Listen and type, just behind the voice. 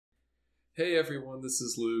Hey everyone, this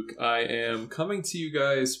is Luke. I am coming to you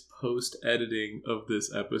guys post-editing of this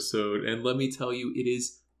episode, and let me tell you, it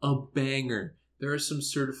is a banger. There are some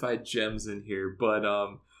certified gems in here, but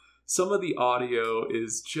some of the audio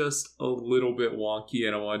is just a little bit wonky,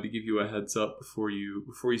 and I wanted to give you a heads up before you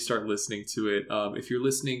start listening to it. If you're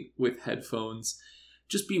listening with headphones,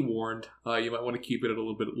 just be warned. You might want to keep it at a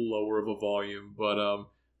little bit lower of a volume, but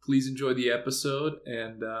please enjoy the episode,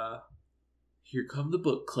 and here come the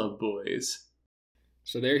book club boys.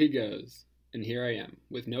 So there he goes, and here I am,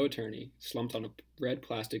 with no attorney, slumped on a red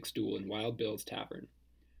plastic stool in Wild Bill's Tavern,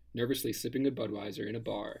 nervously sipping a Budweiser in a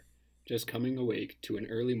bar, just coming awake to an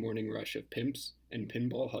early morning rush of pimps and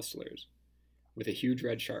pinball hustlers, with a huge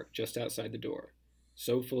red shark just outside the door,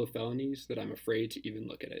 so full of felonies that I'm afraid to even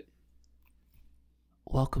look at it.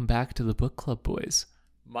 Welcome back to the book club boys.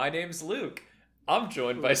 My name's Luke. I'm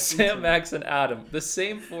joined by Sam, Max, and Adam, the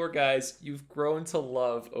same four guys you've grown to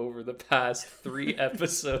love over the past 3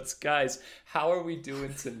 episodes. Guys, how are we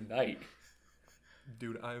doing tonight?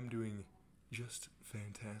 Dude, I am doing just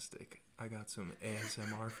fantastic. I got some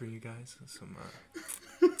ASMR for you guys,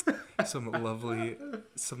 some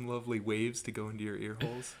lovely waves to go into your ear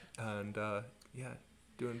holes, and yeah,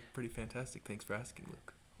 doing pretty fantastic. Thanks for asking,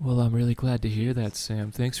 Luke. Well, I'm really glad to hear that, Sam.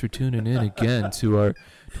 Thanks for tuning in again to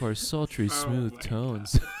our sultry, smooth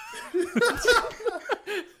tones.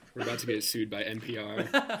 We're about to get sued by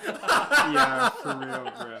NPR. Yeah, for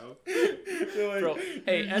real, Bro,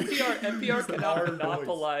 hey, NPR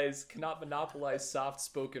cannot monopolize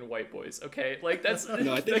soft-spoken white boys. Okay, like that's.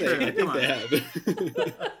 No, I think they have.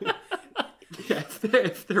 Yeah,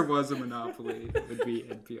 if there was a monopoly, it would be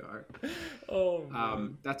NPR. Oh,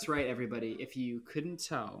 man. That's right, everybody. If you couldn't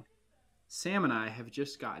tell, Sam and I have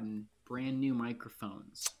just gotten brand new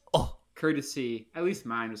microphones. Oh, Courtesy, at least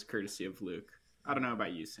mine was courtesy of Luke. I don't know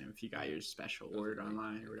about you, Sam, if you got yours special ordered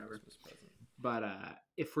online or whatever. But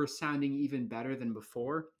if we're sounding even better than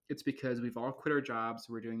before, it's because we've all quit our jobs.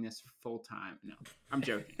 We're doing this full time. No, I'm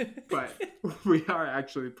joking. But we are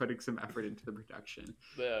actually putting some effort into the production.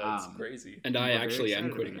 That's crazy. And I actually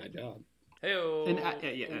am quitting my job. Hey-o.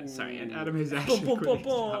 And sorry, and Adam is actually quitting his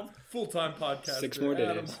job. Full-time podcast. 6 more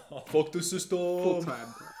days. Fuck the system. Full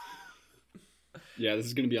time. Yeah, this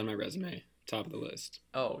is going to be on my resume. Top of the list.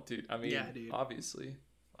 Oh, dude. I mean, Yeah, dude. obviously.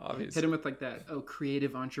 Hit him with like that. Oh,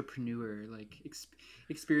 creative entrepreneur, like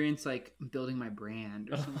experience, like building my brand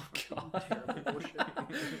or some terrible bullshit.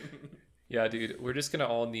 Yeah, dude. We're just gonna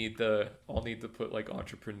all need to put like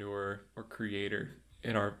entrepreneur or creator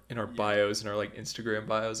in our bios and our like Instagram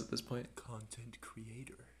bios at this point. Content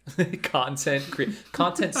creator.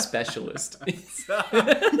 Content specialist. You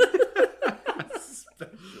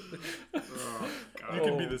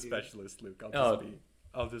can be the specialist, Luke.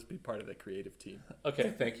 I'll just be part of the creative team.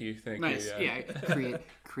 Okay, thank you. Nice. You. Yeah.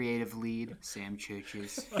 Creative lead, Sam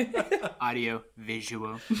Churches. Audio,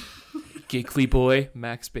 visual. giggly boy,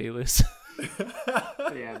 Max Bayless.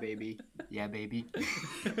 Yeah, baby.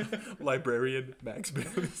 Librarian, Max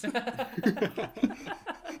Bayless.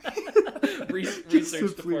 Research Simply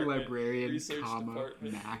department. librarian, Research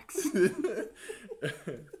department. Max.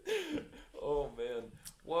 Oh man.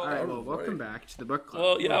 Well, All right, well, welcome back to the book club.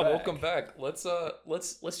 Well, yeah, welcome back. Let's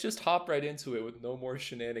just hop right into it with no more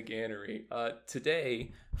shenaniganery.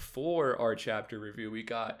 Today, for our chapter review, we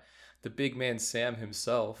got the big man Sam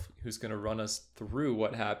himself, who's going to run us through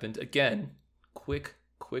what happened. Again, quick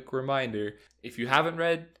reminder: if you haven't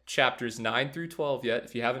read chapters 9 through 12 yet,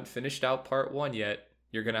 if you haven't finished out part 1 yet,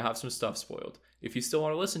 you're going to have some stuff spoiled. If you still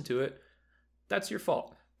want to listen to it, that's your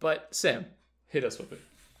fault. But Sam, hit us with it.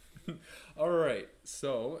 All right.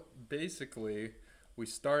 So basically, we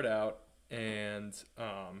start out, and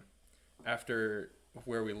after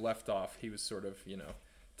where we left off, he was sort of,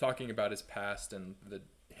 talking about his past and the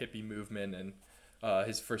hippie movement and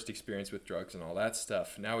his first experience with drugs and all that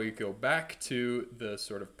stuff. Now we go back to the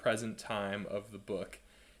sort of present time of the book,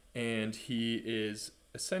 and he is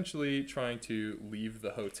essentially trying to leave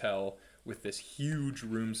the hotel with this huge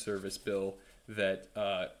room service bill that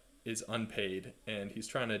is unpaid, and he's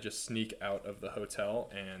trying to just sneak out of the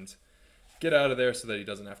hotel and get out of there so that he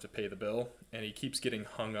doesn't have to pay the bill. And he keeps getting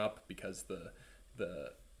hung up because the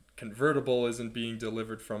convertible isn't being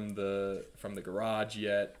delivered from the garage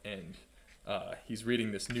yet, and he's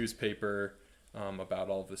reading this newspaper about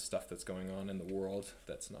all this stuff that's going on in the world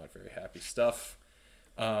that's not very happy stuff.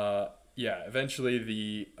 Eventually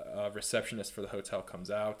the receptionist for the hotel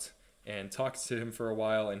comes out and talks to him for a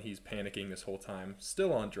while, and he's panicking this whole time,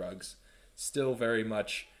 still on drugs, still very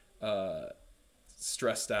much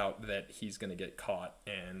stressed out that he's going to get caught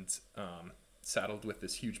and saddled with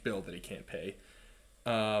this huge bill that he can't pay.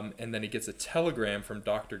 And then he gets a telegram from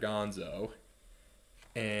Dr. Gonzo,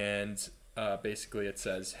 and basically it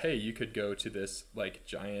says, hey, you could go to this like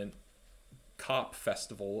giant cop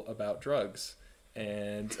festival about drugs.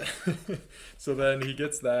 And so then he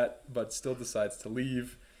gets that, but still decides to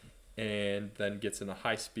leave, and then gets in a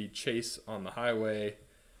high-speed chase on the highway,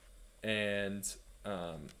 and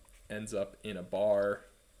ends up in a bar.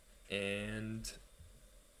 And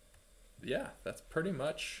yeah, that's pretty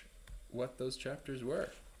much what those chapters were.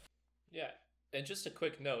 Yeah, and just a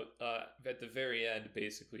quick note, at the very end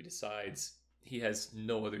basically decides he has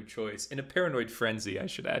no other choice. In a paranoid frenzy, I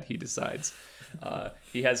should add, he decides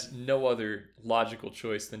he has no other logical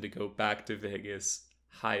choice than to go back to Vegas,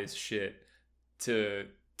 high as shit, to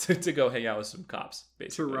go hang out with some cops,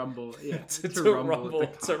 basically. To rumble, yeah. to rumble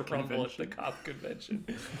at the cop convention.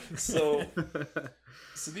 So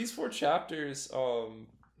these 4 chapters,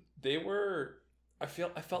 they were, I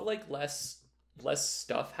felt like less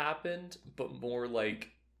stuff happened, but more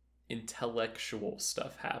like intellectual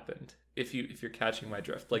stuff happened. If you're catching my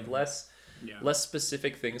drift, like less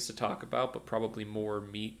specific things to talk about, but probably more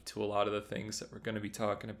meat to a lot of the things that we're going to be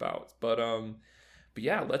talking about. But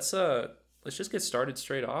yeah, let's just get started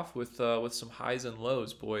straight off with some highs and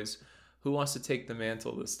lows, boys. Who wants to take the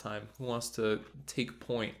mantle this time? Who wants to take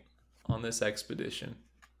point on this expedition?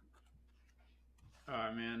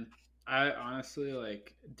 Oh man, I honestly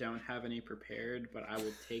don't have any prepared, but I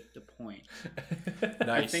will take the point.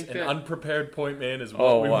 Nice. I think An that, unprepared point man is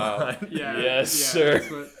what we want. Yeah, yes, sir.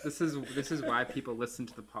 This is why people listen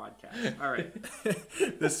to the podcast. All right.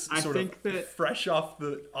 This sort of fresh off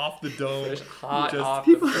the dome, fresh, hot just off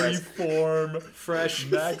the free form, fresh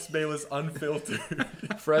Max Bayless unfiltered.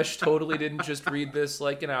 Fresh, totally didn't just read this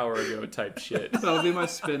like an hour ago type shit. That'll be my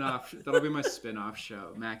spin-off. That'll be my spin-off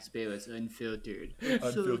show. Max Bayless Unfiltered.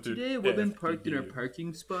 So today we've been parked in our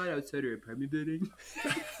parking spot outside our apartment building.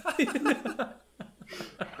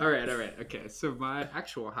 All right. Okay, so my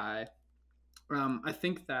actual high, I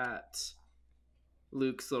think that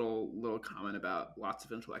Luke's little comment about lots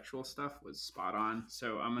of intellectual stuff was spot on.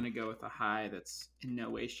 So I'm gonna go with a high that's in no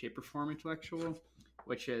way, shape, or form intellectual,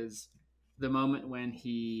 which is the moment when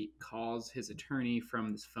he calls his attorney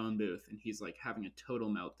from this phone booth and he's like having a total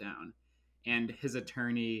meltdown, and his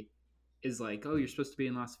attorney is like, oh, you're supposed to be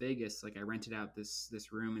in Las Vegas. Like, I rented out this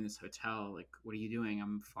room in this hotel. Like, what are you doing?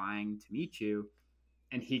 I'm flying to meet you.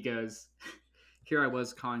 And he goes, here I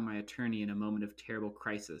was calling my attorney in a moment of terrible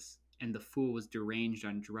crisis, and the fool was deranged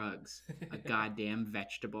on drugs, a goddamn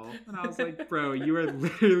vegetable. And I was like, bro, you are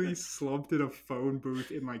literally slumped in a phone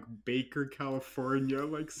booth in like Baker, California,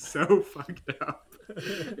 like so fucked up.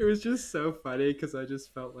 It was just so funny because I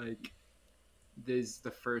just felt like this the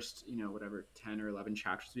first 10 or 11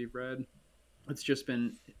 chapters we've read, it's just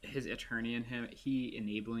been his attorney and he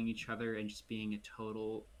enabling each other and just being a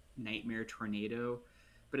total nightmare tornado,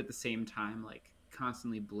 but at the same time like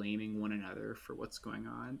constantly blaming one another for what's going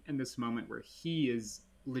on. And this moment where he is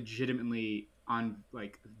legitimately on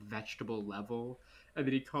like vegetable level, and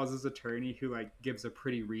then he calls his attorney who like gives a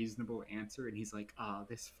pretty reasonable answer, and he's like, oh,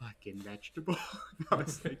 this fucking vegetable. I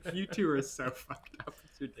was like, you two are so fucked up,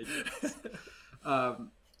 it's ridiculous.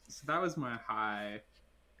 So that was my high.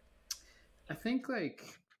 I think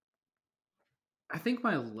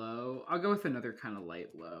my low, I'll go with another kind of light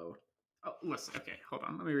low. Oh, listen, okay, hold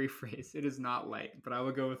on, let me rephrase. It is not light, but I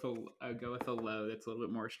will go with a low that's a little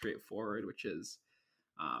bit more straightforward, which is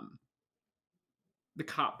the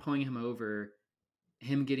cop pulling him over,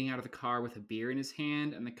 him getting out of the car with a beer in his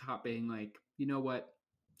hand, and the cop being like, you know what,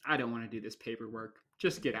 I don't want to do this paperwork,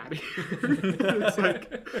 just get out of here. It's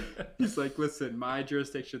like, he's like, listen, my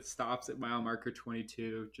jurisdiction stops at mile marker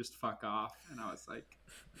 22, just fuck off. And I was like,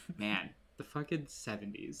 man, the fucking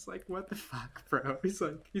 70s, like what the fuck, bro? He's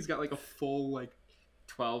like, he's got like a full like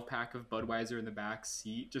 12 pack of Budweiser in the back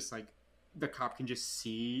seat, just like the cop can just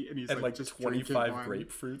see, and he's like just 25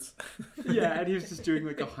 grapefruits. Yeah, and he was just doing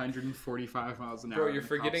like 145 miles an hour. Bro, you're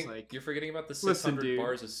forgetting about the 600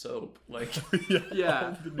 bars of soap. Like,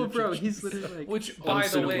 yeah. Well, bro, he's literally like, which by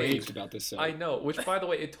the way, about this soap. I know. Which by the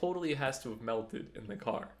way, it totally has to have melted in the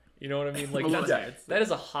car. You know what I mean? Like that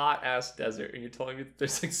is a hot ass desert, and you're telling me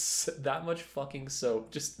there's like that much fucking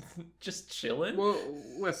soap just chilling. Well,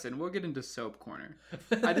 listen, we'll get into soap corner.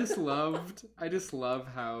 I just love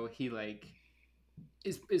how he like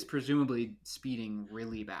is presumably speeding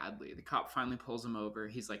really badly. The cop finally pulls him over.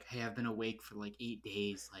 He's like, "Hey, I've been awake for like 8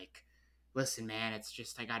 days. Like, listen, man, it's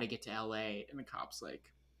just I got to get to LA." And the cop's like,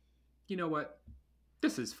 "You know what?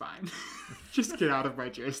 This is fine. Just get out of my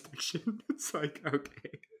jurisdiction." It's like,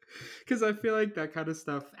 okay. Because I feel like that kind of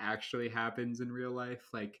stuff actually happens in real life.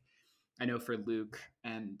 Like, I know for Luke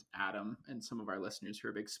and Adam and some of our listeners who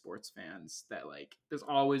are big sports fans that like there's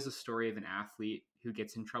always a story of an athlete who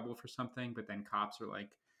gets in trouble for something, but then cops are like,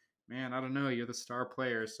 man, I don't know, you're the star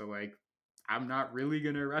player, so like I'm not really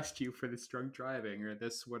gonna arrest you for this drunk driving or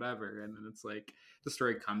this whatever. And then it's like the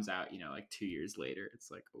story comes out, like 2 years later.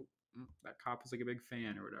 It's like, oh, that cop was like a big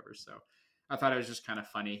fan or whatever. So I thought it was just kind of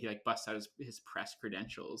funny. He like busts out his press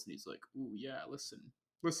credentials and he's like, ooh yeah, listen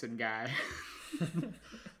guy.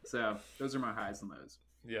 So those are my highs and lows.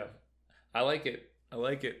 Yeah, I like it.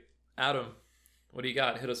 Adam, what do you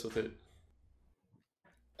got? Hit us with it.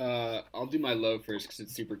 I'll do my low first because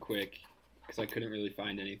it's super quick because I couldn't really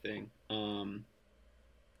find anything. On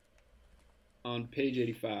page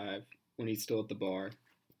 85, when he's still at the bar,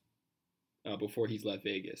 before he's left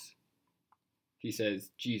Vegas, he says,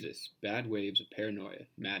 Jesus, bad waves of paranoia,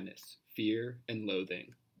 madness, fear, and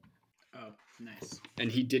loathing. Oh, nice.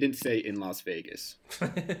 And he didn't say in Las Vegas.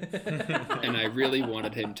 And I really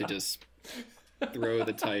wanted him to just throw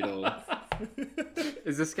the title.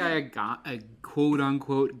 Is this guy a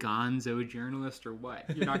quote-unquote gonzo journalist or what?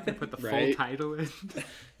 You're not going to put the full title in?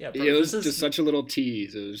 Yeah, bro, it was just such a little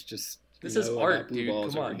tease. It was just... This is art, blue dude.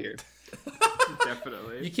 balls Come on. over here.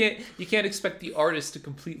 Definitely. You can't expect the artist to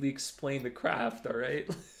completely explain the craft, all right?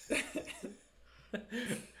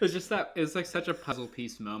 It's just that it's like such a puzzle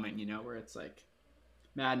piece moment, where it's like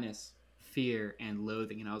madness, fear, and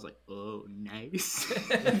loathing, and I was like, oh, nice.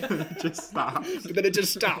 It just stops. But then it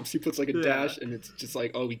just stops. He puts like a dash, and it's just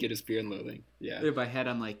like, oh, we get his fear and loathing. Yeah. In my head,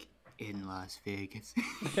 I'm like, in Las Vegas.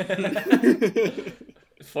 The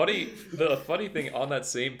funny thing on that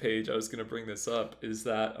same page, I was gonna bring this up, is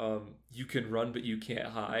that you can run but you can't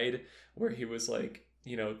hide, where he was like,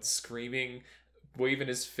 screaming, waving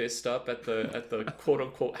his fist up at the quote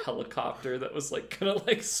unquote helicopter that was like gonna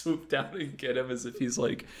like swoop down and get him, as if he's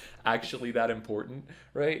like actually that important,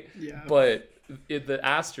 right? Yeah. But the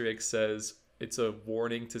asterisk says it's a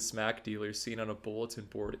warning to smack dealers seen on a bulletin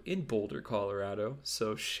board in Boulder, Colorado.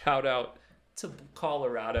 So shout out to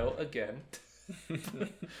Colorado again.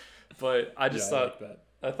 But I just thought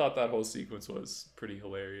that whole sequence was pretty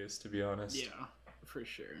hilarious, to be honest. Yeah, for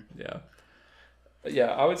sure.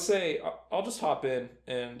 Yeah, I would say I'll just hop in,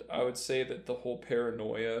 and I would say that the whole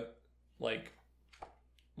paranoia like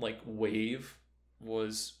wave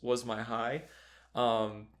was my high.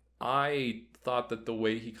 I thought that the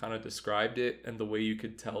way he kind of described it and the way you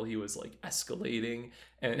could tell he was like escalating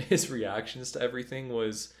and his reactions to everything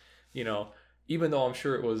was, even though I'm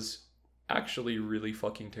sure it was actually really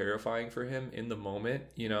fucking terrifying for him in the moment,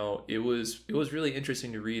 it was really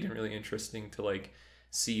interesting to read and really interesting to like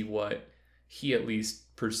see what he at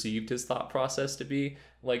least perceived his thought process to be.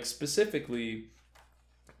 Like specifically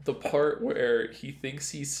the part where he thinks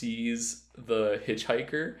he sees the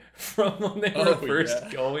hitchhiker from when they were first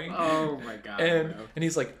going. Oh my god. And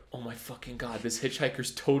he's like, oh my fucking god, this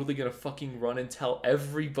hitchhiker's totally gonna fucking run and tell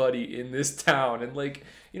everybody in this town. And like,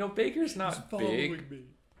 Baker's not big.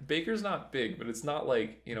 Baker's not big, but it's not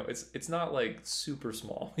like, it's not like super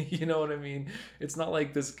small. You know what I mean? It's not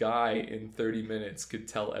like this guy in 30 minutes could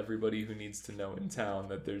tell everybody who needs to know in town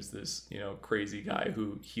that there's this, crazy guy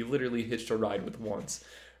who he literally hitched a ride with once,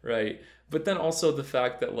 right? But then also the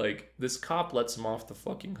fact that like this cop lets him off the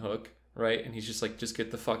fucking hook, right? And he's just like, just get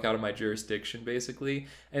the fuck out of my jurisdiction, basically.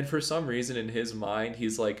 And for some reason in his mind,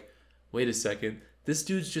 he's like, wait a second, this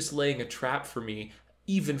dude's just laying a trap for me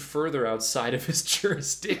even further outside of his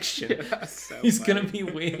jurisdiction. Yeah, so he's gonna be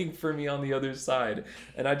waiting for me on the other side.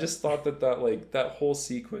 And I just thought that whole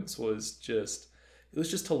sequence was just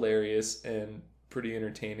hilarious and pretty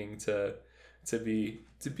entertaining to be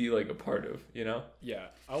like a part of, Yeah,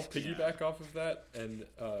 I'll piggyback off of that, and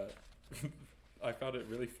I found it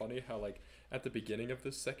really funny how like at the beginning of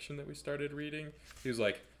this section that we started reading, he was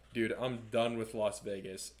like, dude, I'm done with Las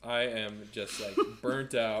Vegas. I am just like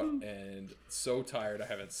burnt out and so tired. I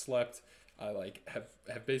haven't slept. I like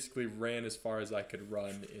have basically ran as far as I could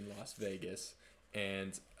run in Las Vegas,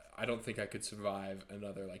 and I don't think I could survive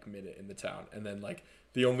another like minute in the town. And then like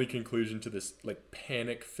the only conclusion to this like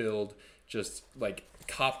panic filled just like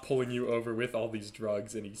cop pulling you over with all these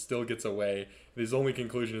drugs, and he still gets away. His only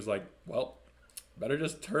conclusion is like, well, better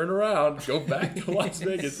just turn around, go back to Las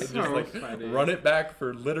Vegas, and just like run it back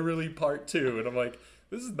for literally part 2. And I'm like,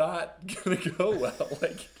 this is not gonna go well.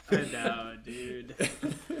 Like, I know, dude.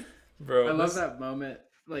 Bro, I love that moment,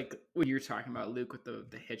 like when you were talking about Luke with the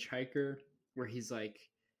hitchhiker, where he's like,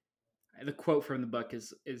 the quote from the book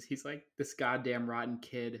is he's like, this goddamn rotten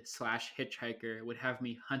kid / hitchhiker would have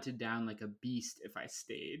me hunted down like a beast if I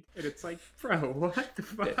stayed. And it's like, bro, what the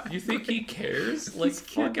fuck? You think he cares? Like, This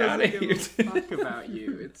kid fuck out of doesn't here. give a fuck about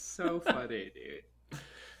you. It's so funny, dude.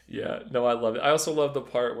 Yeah, no, I love it. I also love the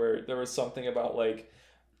part where there was something about like,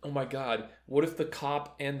 oh my God, what if the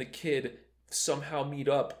cop and the kid somehow meet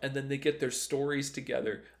up and then they get their stories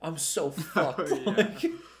together? I'm so fucked. Oh, yeah. Like,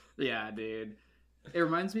 Yeah, dude. It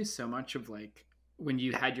reminds me so much of like when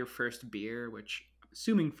you had your first beer, which I'm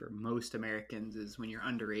assuming for most Americans is when you're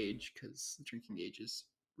underage because the drinking age is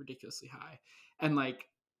ridiculously high. And like,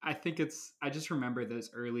 I just remember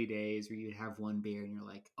those early days where you'd have one beer and you're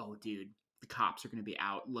like, oh, dude, the cops are going to be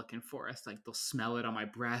out looking for us. Like, they'll smell it on my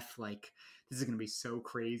breath. Like, this is going to be so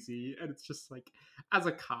crazy. And it's just like, as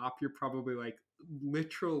a cop, you're probably like,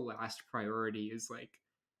 literal last priority is like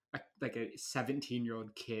a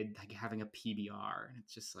 17-year-old kid like having a PBR, and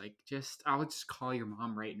it's just like, I'll just call your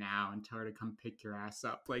mom right now and tell her to come pick your ass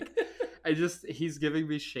up. Like, he's giving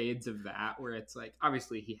me shades of that where it's like,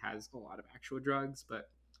 obviously he has a lot of actual drugs, but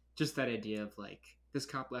just that idea of like, this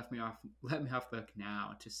cop let me off the hook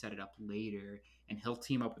now to set it up later, and he'll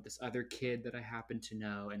team up with this other kid that I happen to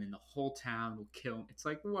know, and then the whole town will kill him. It's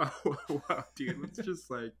like, whoa, dude, let's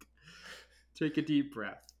just like take a deep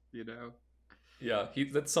breath, you know? yeah,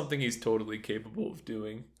 that's something he's totally capable of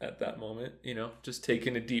doing at that moment, just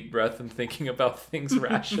taking a deep breath and thinking about things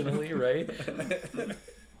rationally, right?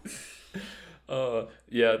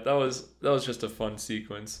 Yeah, that was just a fun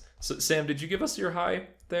sequence. So, Sam, did you give us your high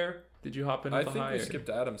there? Did you hop in with I the think high? we skipped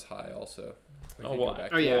Adam's high also. We Oh, could well, go back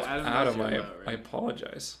Oh, to yeah, that. Adam, Adam, I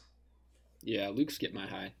apologize. Yeah, Luke skipped my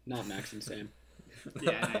high, not Max and Sam.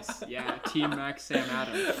 Yeah, nice. Yeah, Team Max, Sam,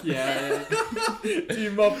 Adam. Yeah.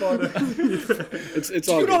 Team up on it. It's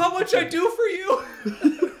Do all you know good. how much I do for you?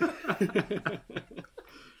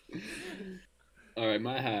 All right,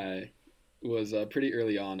 my high was pretty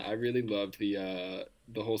early on. I really loved the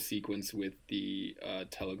whole sequence with the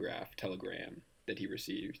telegram that he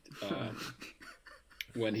received.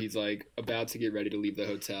 When he's like about to get ready to leave the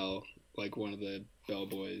hotel, like one of the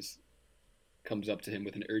bellboys comes up to him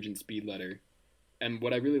with an urgent speed letter. And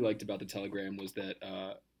what I really liked about the telegram was that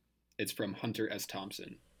it's from Hunter S.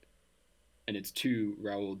 Thompson, and it's to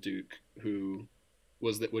Raoul Duke,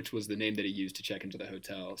 which was the name that he used to check into the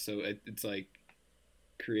hotel. So it's like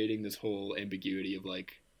creating this whole ambiguity of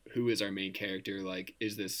like, who is our main character? Like,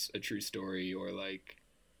 is this a true story, or like,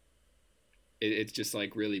 it's just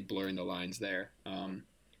like really blurring the lines there.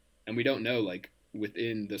 And we don't know, like,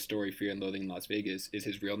 within the story Fear and Loathing in Las Vegas, is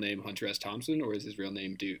his real name Hunter S. Thompson, or is his real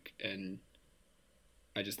name Duke? And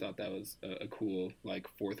I just thought that was a cool, like,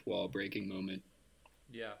 fourth wall breaking moment.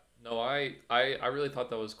 Yeah, no, I really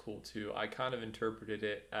thought that was cool too. I kind of interpreted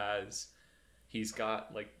it as he's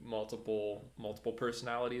got like multiple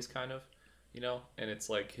personalities, kind of, and it's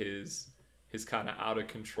like his kind of out of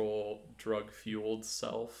control drug fueled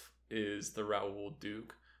self is the Raoul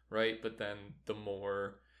Duke, right? But then the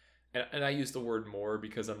more, and I use the word more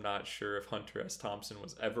because I'm not sure if Hunter S. Thompson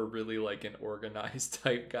was ever really like an organized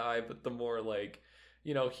type guy, but the more like,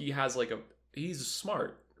 he has like he's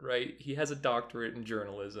smart, right? He has a doctorate in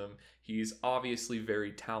journalism. He's obviously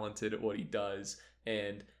very talented at what he does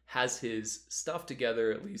and has his stuff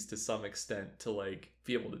together, at least to some extent, to like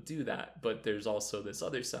be able to do that. But there's also this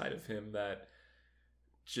other side of him that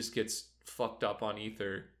just gets fucked up on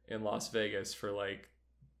ether in Las Vegas for like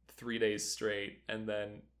 3 days straight, and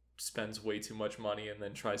then spends way too much money and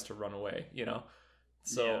then tries to run away,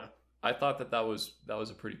 So yeah. I thought that was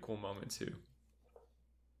a pretty cool moment too.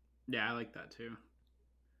 Yeah, I like that too.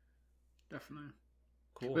 Definitely.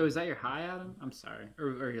 Cool. Wait, was that your high, Adam? I'm sorry.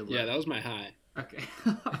 Or your low? Yeah, that was my high. Okay.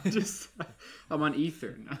 I'm on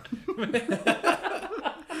ether now.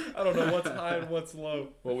 I don't know what's high and what's low.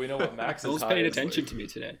 Well, we know what Max is Will's high paying is, attention like. to me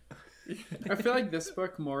today. I feel like this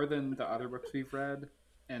book, more than the other books we've read,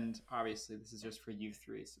 and obviously this is just for you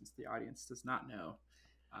three since the audience does not know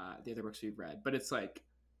the other books we've read, but it's like,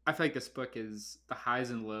 I feel like this book is, the highs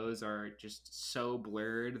and lows are just so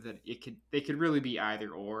blurred that they could really be either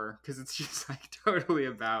or, because it's just like totally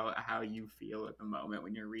about how you feel at the moment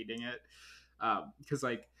when you're reading it. Because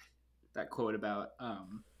like that quote about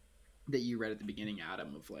that you read at the beginning,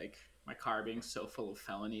 Adam, of like, my car being so full of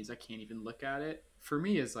felonies I can't even look at it, for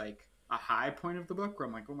me is like a high point of the book where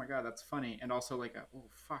I'm like, oh my god, that's funny, and also like oh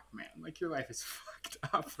fuck man, like your life is fucked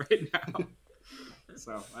up right now.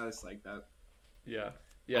 So I just like that. Yeah,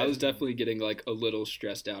 I was definitely getting like a little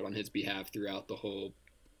stressed out on his behalf throughout the whole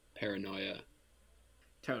paranoia.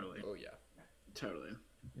 Totally. Oh yeah, totally.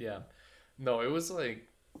 Yeah, no, it was like,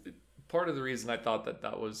 part of the reason I thought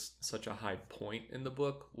that was such a high point in the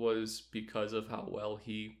book was because of how well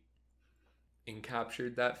he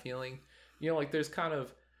encaptured that feeling. Like there's kind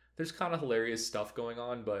of hilarious stuff going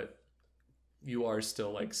on, but you are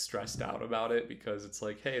still like stressed out about it because it's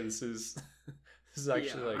like, hey, this is This is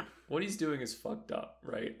actually like what he's doing is fucked up,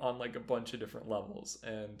 right? On like a bunch of different levels.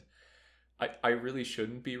 And I really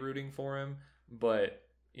shouldn't be rooting for him, but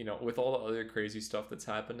you know, with all the other crazy stuff that's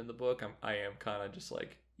happened in the book, I am kind of just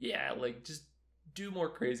like, yeah, like just do more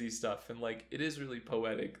crazy stuff. And like it is really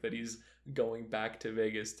poetic that he's going back to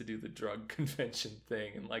Vegas to do the drug convention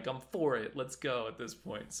thing, and like I'm for it. Let's go at this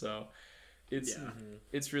point. So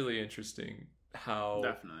it's really interesting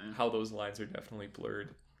how those lines are definitely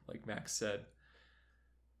blurred, like Max said.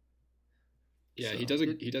 Yeah, so, he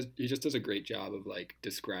just does a great job of like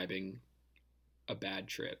describing a bad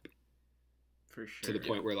trip. For sure. To the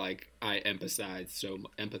point where like I empathize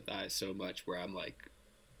so much where I'm like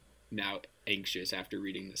now anxious after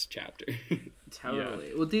reading this chapter. Totally.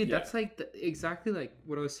 Yeah. Well, dude, that's like exactly like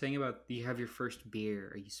what I was saying about you have your first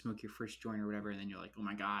beer or you smoke your first joint or whatever, and then you're like, oh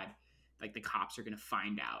my god, like the cops are gonna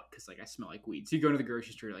find out because like I smell like weed. So you go to the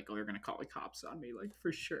grocery store, you're like, oh, they're gonna call the cops on me, like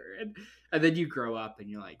for sure. And then you grow up and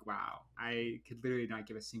you're like, wow, I could literally not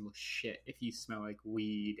give a single shit if you smell like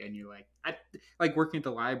weed. And you're like, I like working at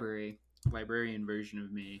the librarian version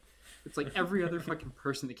of me. It's like every other fucking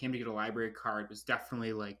person that came to get a library card was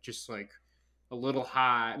definitely like just like a little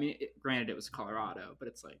high. I mean, granted it was Colorado, but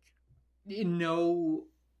it's like in no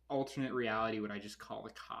alternate reality would I just call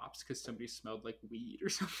the cops because somebody smelled like weed or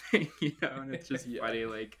something, you know? And it's just funny.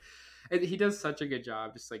 Like he does such a good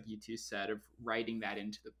job, just like you two said, of writing that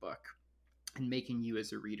into the book and making you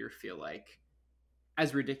as a reader feel like,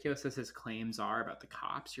 as ridiculous as his claims are about the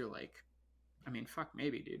cops, you're like, I mean, fuck,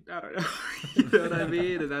 maybe, dude. I don't know. You know what I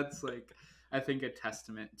mean? And that's like, I think, a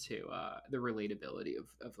testament to the relatability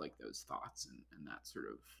of like those thoughts and that sort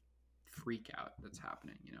of freak out that's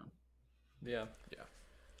happening, you know? Yeah.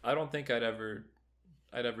 I don't think I'd ever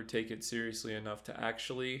take it seriously enough to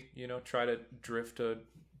actually, you know, try to drift a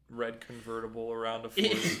red convertible around a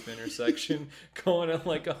 4-leaf intersection going at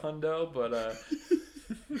like a hundo, but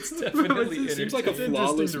it's definitely it seems like a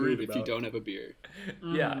flawless move if you don't have a beer.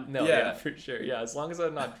 Yeah, for sure. Yeah, as long as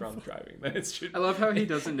I'm not drunk driving, then it should. I love how he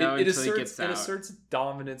doesn't know until he gets out. It asserts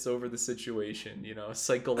dominance over the situation, you know,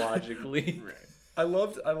 psychologically. Right. I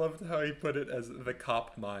loved how he put it as the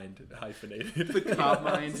cop mind hyphenated. The cop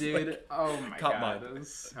mind, dude. Oh my cop god, mind. That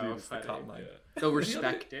was so funny. The cop mind. They'll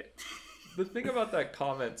respect it. The thing about that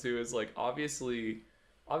comment too is like obviously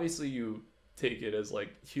you take it as like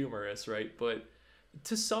humorous, right? But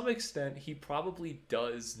to some extent, he probably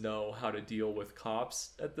does know how to deal with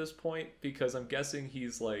cops at this point, because I'm guessing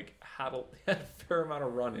he's like had a fair amount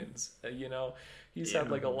of run-ins. You know, he's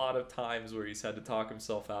had like a lot of times where he's had to talk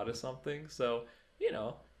himself out of something. So, you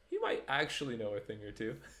know, he might actually know a thing or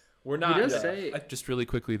two. We're not. He does say, just really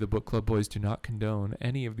quickly, the book club boys do not condone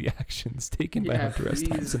any of the actions taken by Hunter S.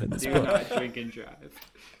 Thompson in this book. Not drink and drive.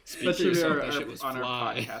 That should be on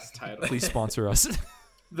our podcast title. Please sponsor us.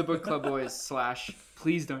 The Book Club Boys /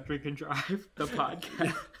 Please Don't Drink and Drive, the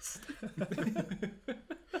podcast.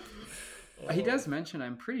 He does mention,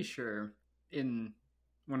 I'm pretty sure, in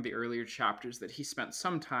one of the earlier chapters that he spent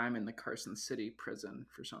some time in the Carson City prison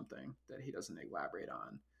for something that he doesn't elaborate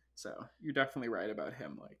on. So you're definitely right about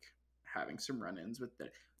him, like, having some run-ins with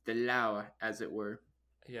the law, as it were.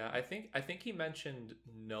 Yeah, I think he mentioned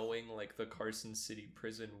knowing, like, the Carson City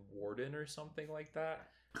prison warden or something like that.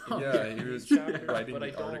 Yeah, he was writing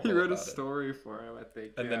the article. He wrote a story for him, I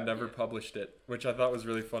think. And then never published it, which I thought was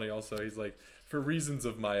really funny also. He's like, for reasons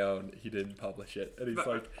of my own, he didn't publish it. And he's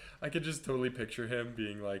like, I could just totally picture him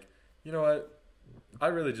being like, you know what? I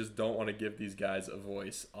really just don't want to give these guys a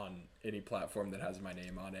voice on any platform that has my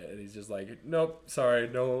name on it. And he's just like, nope, sorry,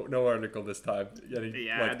 no article this time.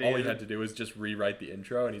 And all he had to do was just rewrite the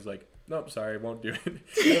intro. And he's like, nope, sorry, won't do it. And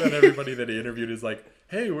then everybody that he interviewed is like,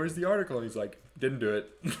 hey, where's the article? And he's like, didn't do it.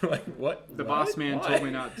 Like, what? The boss man told me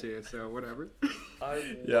not to, so whatever.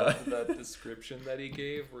 I love that description that he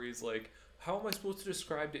gave where he's like, how am I supposed to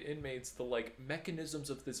describe to inmates the like mechanisms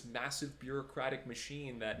of this massive bureaucratic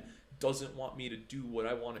machine that doesn't want me to do what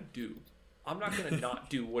I want to do? I'm not going to not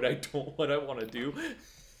do what I want to do.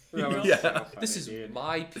 This is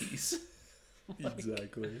my piece. Like,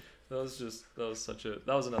 exactly. That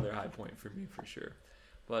was another high point for me for sure.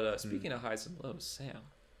 But speaking of highs and lows, Sam.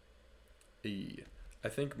 I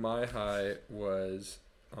think my high was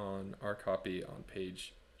on our copy on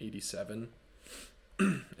page 87.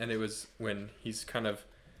 And it was when he's kind of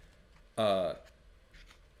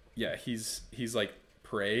he's like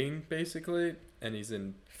praying basically, and he's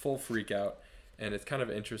in full freak out, and it's kind of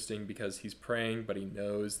interesting because he's praying but he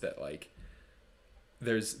knows that like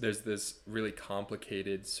there's this really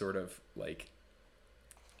complicated sort of like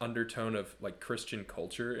undertone of like Christian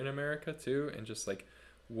culture in America too, and just like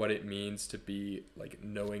what it means to be like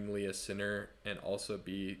knowingly a sinner and also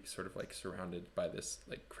be sort of like surrounded by this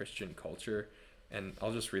like Christian culture. And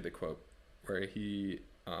I'll just read the quote where he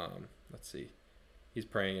let's see, he's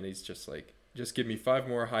praying and he's just like, just give me 5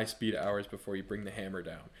 more high-speed hours before you bring the hammer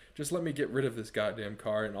down. Just let me get rid of this goddamn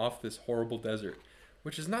car and off this horrible desert.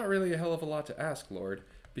 Which is not really a hell of a lot to ask, Lord,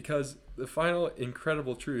 because the final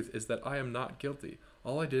incredible truth is that I am not guilty.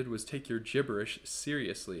 All I did was take your gibberish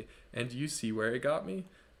seriously, and do you see where it got me?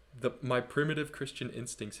 My primitive Christian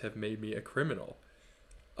instincts have made me a criminal.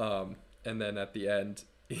 And then at the end,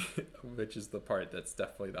 which is the part that's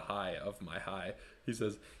definitely the high of my high, he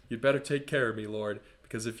says, "You'd better take care of me, Lord,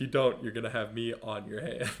 because if you don't, you're going to have me on your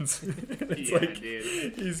hands." It's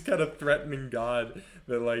dude. He's kind of threatening God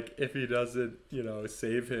that, like, if he doesn't,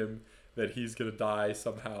 save him, that he's going to die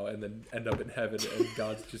somehow and then end up in heaven, and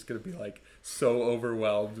God's just going to be, like, so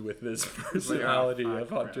overwhelmed with this personality of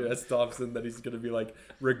Hunter S. Thompson that he's going to be, like,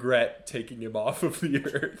 regret taking him off of the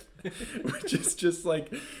earth, which is just,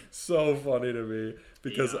 like, so funny to me,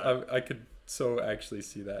 because I could so actually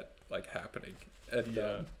see that, like, happening.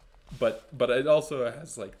 And, but it also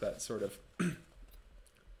has like that sort of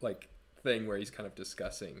like thing where he's kind of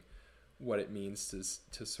discussing what it means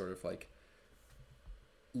to sort of like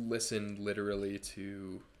listen literally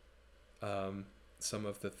to some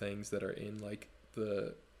of the things that are in like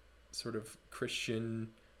the sort of Christian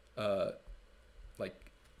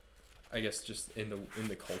like I guess just in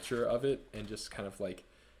the culture of it, and just kind of like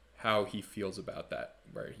how he feels about that,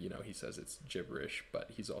 where he says it's gibberish,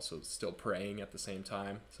 but he's also still praying at the same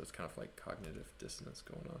time, so it's kind of like cognitive dissonance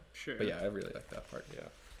going on. Sure. But yeah, I really like that part. Yeah,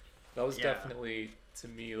 that was definitely to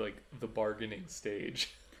me like the bargaining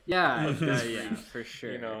stage. Yeah, yeah, for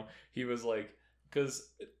sure. He was like, because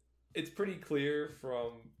it's pretty clear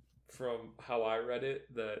from how I read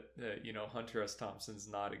it that Hunter S. Thompson's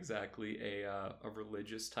not exactly a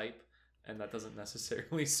religious type, and that doesn't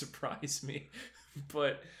necessarily surprise me,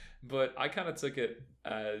 but I kind of took it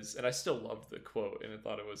as, and I still loved the quote and I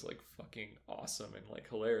thought it was like fucking awesome and like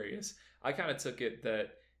hilarious. I kind of took it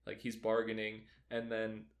that like he's bargaining, and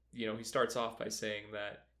then he starts off by saying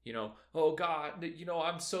that oh God,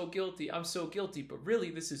 I'm so guilty, but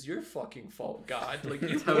really this is your fucking fault, God. Like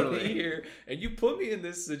you put me here and you put me in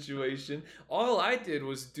this situation. All I did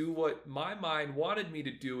was do what my mind wanted me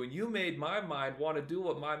to do, and you made my mind want to do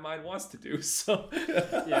what my mind wants to do. So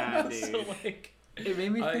yeah, dude. So like, it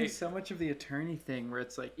made me think so much of the attorney thing, where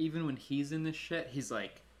it's like, even when he's in this shit, he's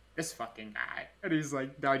like, this fucking guy. And he's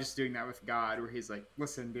like, now just doing that with God, where he's like,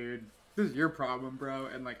 listen, dude, this is your problem, bro.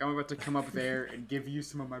 And like, I'm about to come up there and give you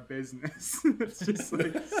some of my business. It's just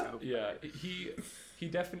like, so yeah, he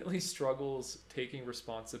definitely struggles taking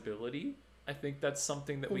responsibility. I think that's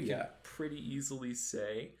something that we can pretty easily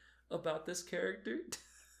say about this character.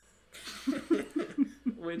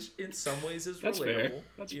 Which in some ways is that's relatable. Fair.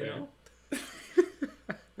 That's fair.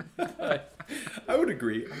 But, I would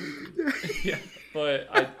agree. Yeah, but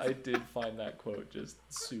I did find that quote just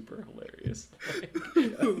super hilarious.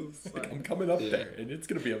 Like, I'm coming up there, and it's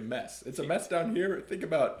gonna be a mess. It's a mess down here. Think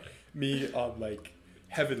about me on like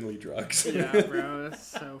heavenly drugs. Yeah, bro, that's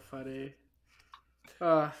so funny.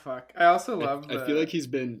 Oh fuck! I also love. I feel like he's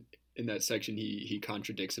been in that section. He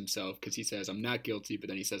contradicts himself because he says I'm not guilty, but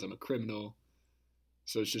then he says I'm a criminal.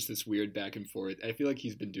 So it's just this weird back and forth. I feel like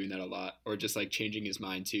he's been doing that a lot, or just like changing his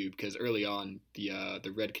mind too, because early on the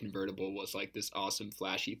red convertible was like this awesome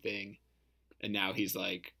flashy thing, and now he's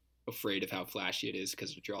like afraid of how flashy it is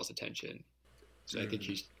because it draws attention. So I think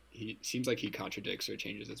he seems like he contradicts or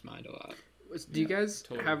changes his mind a lot. Do you guys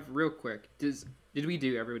have, real quick, did we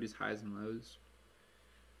do everybody's highs and lows?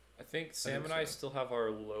 I think Sam and I still have our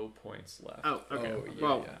low points left. Oh, okay.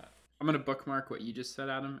 Well, I'm going to bookmark what you just said,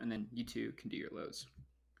 Adam, and then you two can do your lows.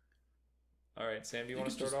 All right, Sam, do you want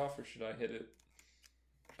to start off, or should I hit it?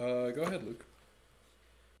 Go ahead, Luke.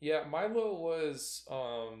 Yeah, my low was,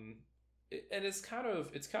 and it's kind of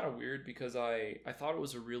weird because I thought it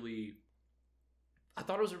was a really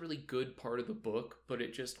good part of the book, but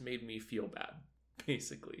it just made me feel bad,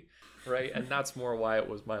 basically, right? And that's more why it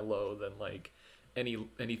was my low than like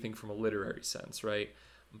anything from a literary sense, right?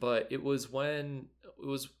 But it was when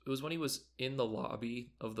he was in the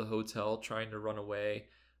lobby of the hotel trying to run away,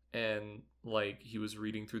 and like he was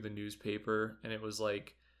reading through the newspaper, and it was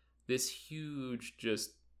like this huge,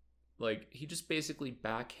 just like he just basically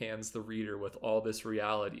backhands the reader with all this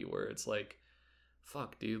reality where it's like,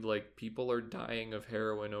 fuck, dude, like people are dying of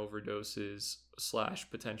heroin overdoses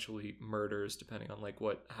 / potentially murders, depending on like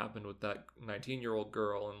what happened with that 19-year-old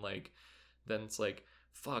girl. And like then it's like,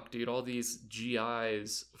 fuck, dude, all these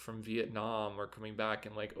GIs from Vietnam are coming back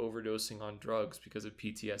and like overdosing on drugs because of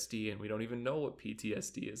PTSD, and we don't even know what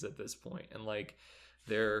PTSD is at this point. And like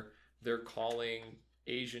they're calling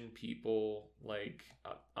Asian people, like,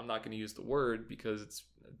 I'm not going to use the word because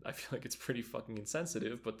I feel like it's pretty fucking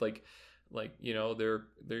insensitive, but like you know,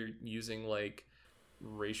 they're using like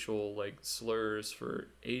racial like slurs for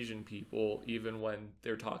Asian people, even when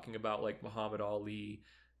they're talking about like Muhammad Ali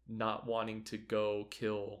not wanting to go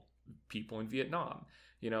kill people in Vietnam,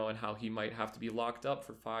 you know, and how he might have to be locked up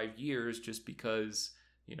for 5 years just because,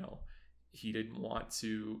 you know, he didn't want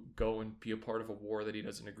to go and be a part of a war that he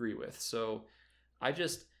doesn't agree with. So I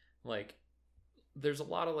just like, there's a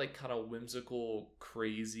lot of like kind of whimsical,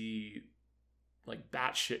 crazy, like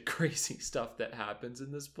batshit crazy stuff that happens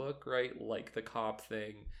in this book, right? Like the cop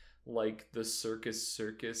thing, like the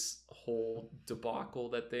circus whole debacle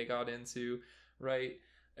that they got into, right?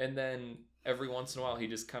 And then every once in a while he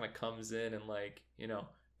just kind of comes in and like, you know,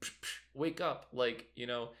 wake up, like, you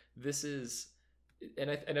know, this is, and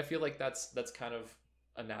I feel like that's kind of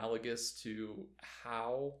analogous to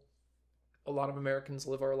how a lot of Americans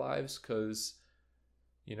live our lives, because,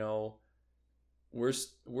 you know, we're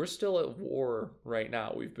still at war right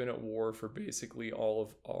now. We've been at war for basically all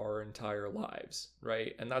of our entire lives,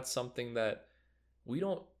 right? And that's something that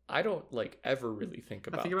I don't like ever really think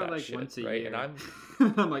about. I think about that like shit, once a right? year.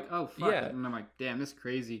 And I'm like, oh fuck, yeah, and I'm like, damn, this is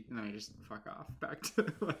crazy, and then I just fuck off back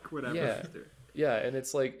to like whatever. yeah, and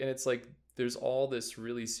it's like there's all this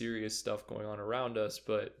really serious stuff going on around us,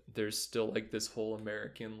 but there's still like this whole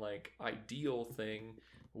American like ideal thing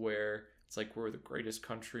where it's like we're the greatest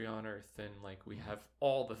country on earth, and like we have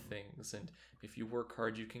all the things, and if you work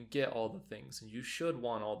hard you can get all the things, and you should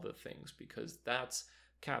want all the things because that's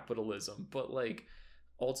capitalism. But like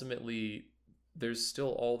ultimately there's still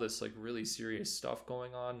all this like really serious stuff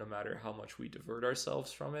going on no matter how much we divert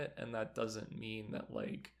ourselves from it. And that doesn't mean that,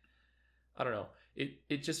 like, I don't know,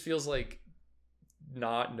 it just feels like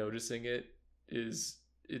not noticing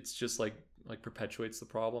it's just like perpetuates the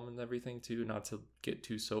problem and everything too. Not to get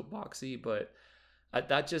too soapboxy, but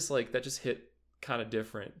that just hit kind of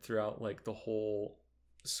different throughout like the whole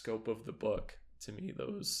scope of the book to me,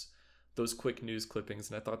 those quick news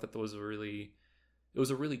clippings. And I thought that it was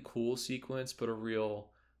a really cool sequence, but a real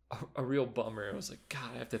bummer. I was like,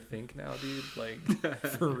 God, I have to think now, dude, like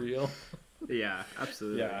for real. Yeah,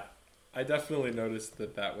 absolutely. Yeah, I definitely noticed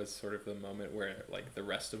that was sort of the moment where like the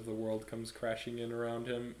rest of the world comes crashing in around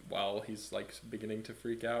him while he's like beginning to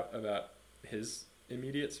freak out about his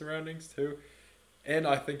immediate surroundings too. And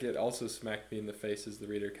I think it also smacked me in the face as the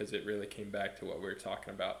reader, because it really came back to what we were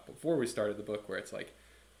talking about before we started the book, where it's like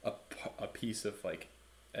a piece of like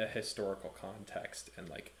a historical context and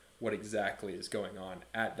like what exactly is going on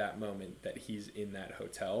at that moment that he's in that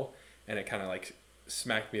hotel. And it kind of like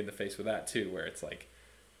smacked me in the face with that too, where it's like,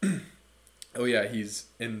 oh yeah, he's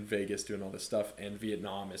in Vegas doing all this stuff, and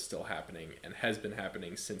Vietnam is still happening and has been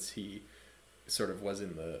happening since he sort of was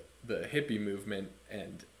in the hippie movement.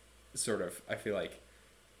 And sort of, I feel like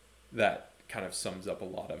that kind of sums up a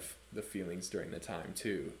lot of the feelings during the time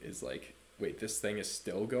too, is like, wait, this thing is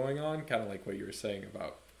still going on? Kind of like what you were saying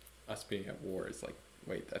about us being at war. Is like,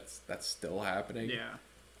 wait, that's still happening? Yeah.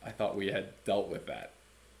 I thought we had dealt with that.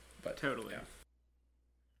 But Totally.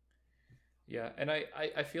 Yeah, and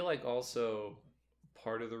I feel like also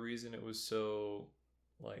part of the reason it was so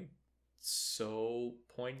like so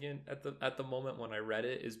poignant at the moment when I read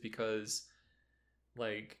it is because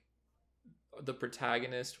like the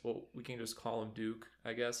protagonist, well, we can just call him Duke,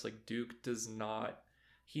 I guess. Like Duke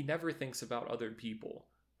he never thinks about other people.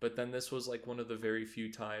 But then this was like one of the very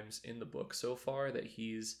few times in the book so far that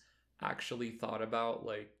he's actually thought about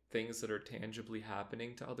like things that are tangibly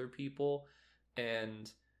happening to other people.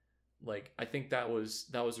 And like I think that was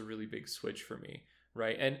a really big switch for me,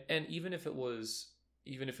 right? And even if it was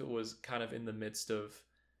kind of in the midst of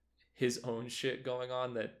his own shit going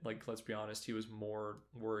on, that like, let's be honest, he was more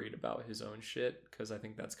worried about his own shit, because I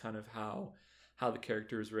think that's kind of how the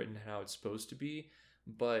character is written and how it's supposed to be.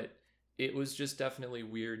 But it was just definitely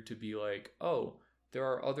weird to be like, oh, there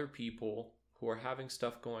are other people who are having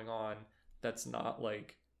stuff going on that's not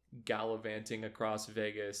like gallivanting across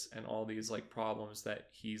Vegas and all these like problems that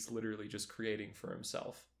he's literally just creating for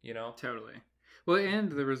himself, you know? Totally. Well,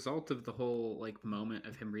 and the result of the whole like moment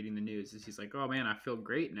of him reading the news is he's like, oh man, I feel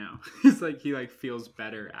great now. He's like, he like feels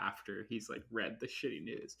better after he's like read the shitty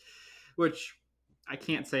news, which I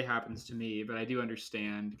can't say happens to me, but I do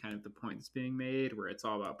understand kind of the point that's being made, where it's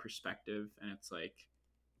all about perspective. And it's like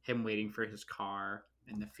him waiting for his car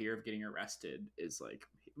and the fear of getting arrested is like,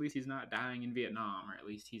 at least he's not dying in Vietnam, or at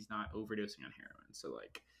least he's not overdosing on heroin. So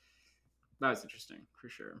like, That was interesting for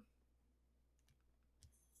sure.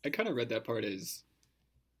 I kind of read that part as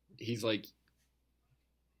he's like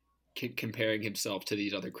comparing himself to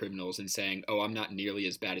these other criminals and saying, "Oh, I'm not nearly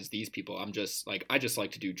as bad as these people. I'm just like I just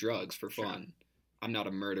like to do drugs for fun. Sure. I'm not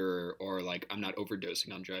a murderer, or like I'm not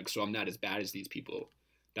overdosing on drugs, so I'm not as bad as these people."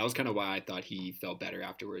 That was kind of why I thought he felt better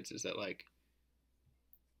afterwards. Is that like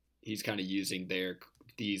he's kind of using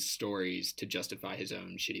these stories to justify his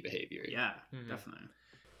own shitty behavior? Yeah, definitely.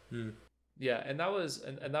 Mm. Yeah, and that was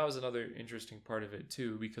another interesting part of it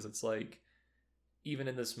too, because it's like even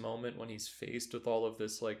in this moment when he's faced with all of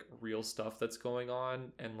this like real stuff that's going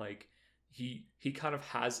on, and like he kind of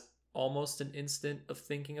has almost an instant of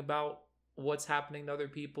thinking about what's happening to other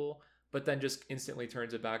people, but then just instantly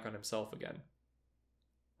turns it back on himself again.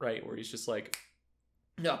 Right, where he's just like,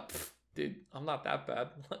 no, dude, I'm not that bad.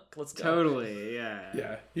 Let's go. Totally, yeah.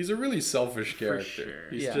 Yeah, he's a really selfish character. Sure.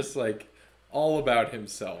 He's just like all about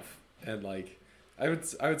himself, and like I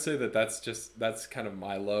would say that's kind of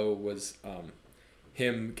my low was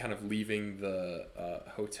him kind of leaving the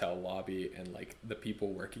hotel lobby and like the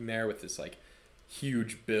people working there with this like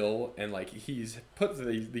huge bill, and like he's put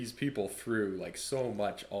these people through like so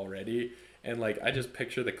much already. And, like, I just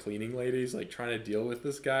picture the cleaning ladies, like, trying to deal with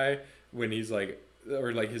this guy when he's, like,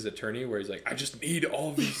 or, like, his attorney where he's like, I just need all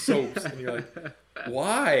of these soaps. And you're like,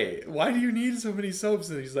 why? Why do you need so many soaps?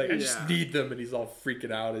 And he's like, I just need them. And he's all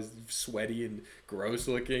freaking out, is sweaty and gross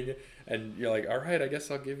looking. And you're like, all right, I guess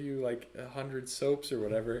I'll give you, like, 100 soaps or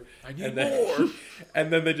whatever. I need more.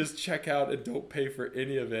 And then they just check out and don't pay for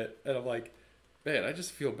any of it. And I'm like, man, I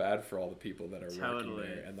just feel bad for all the people that are working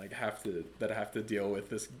there and like have to deal with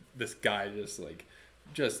this guy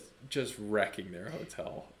just wrecking their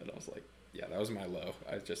hotel. And I was like, yeah, that was my low.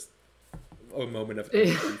 A moment of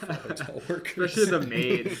empathy for hotel workers. Especially the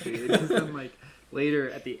maids, dude. Because then like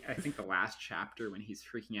later I think the last chapter when he's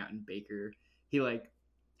freaking out in Baker, he like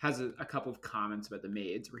has a couple of comments about the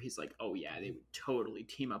maids where he's like, oh yeah, they would totally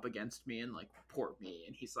team up against me and like report me.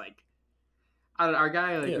 And he's like, our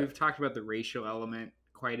guy, like we've talked about the racial element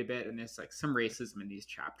quite a bit, and there's like some racism in these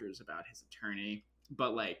chapters about his attorney,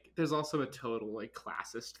 but like there's also a total like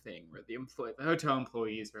classist thing where the hotel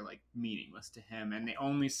employees are like meaningless to him, and they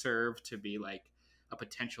only serve to be like a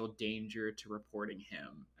potential danger to reporting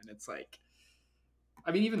him. And it's like,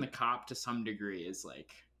 I mean, even the cop to some degree is like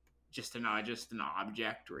just an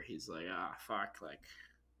object where he's like, fuck, like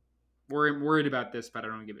worried about this, but I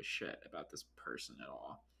don't give a shit about this person at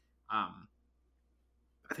all.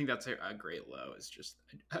 I think that's a great low. Is just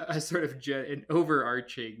a sort of an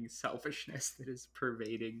overarching selfishness that is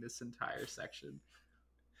pervading this entire section.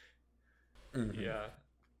 Mm-hmm.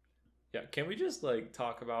 Yeah. Can we just like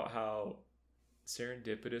talk about how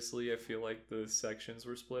serendipitously I feel like the sections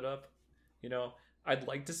were split up? You know, I'd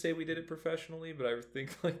like to say we did it professionally, but I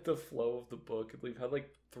think like the flow of the book, we've had like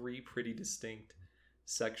 3 pretty distinct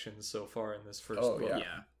sections so far in this first book.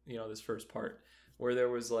 Yeah. You know, this first part where there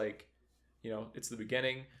was like, you know, it's the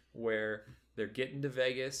beginning where they're getting to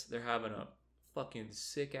Vegas. They're having a fucking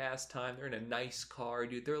sick ass time. They're in a nice car,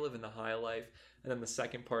 dude. They're living the high life. And then the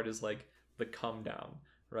second part is like the come down,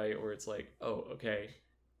 right? Where it's like, oh, okay,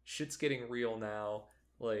 shit's getting real now.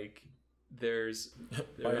 Like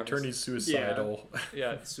my attorney's suicidal.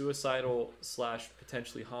 Yeah, suicidal /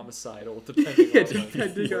 potentially homicidal, depending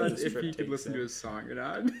on if you could listen to his song or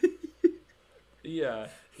not. Yeah,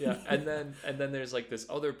 and then there's like this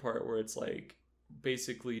other part where it's like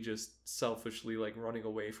basically just selfishly like running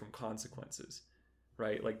away from consequences,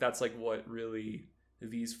 right? Like that's like what really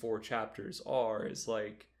these 4 chapters are, is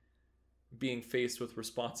like being faced with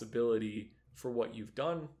responsibility for what you've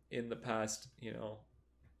done in the past,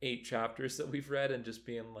 8 chapters that we've read, and just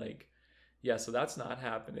being like, yeah, so that's not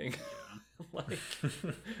happening. Like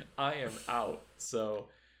I am out. So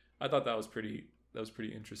I thought that was pretty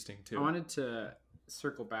interesting too. I wanted to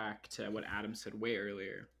circle back to what Adam said way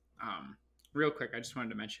earlier. Real quick, I just wanted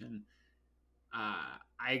to mention,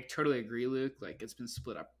 I totally agree, Luke. Like, it's been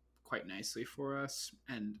split up quite nicely for us.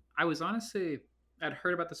 And I was honestly, I'd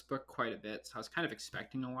heard about this book quite a bit, so I was kind of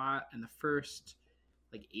expecting a lot. And the first,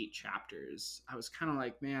 like, 8 chapters, I was kind of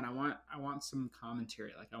like, man, I want some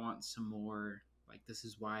commentary. Like, I want some more, like, this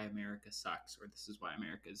is why America sucks, or this is why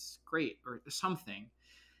America is great, or something.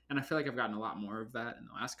 And I feel like I've gotten a lot more of that in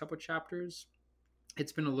the last couple of chapters.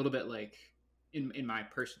 It's been a little bit like, in my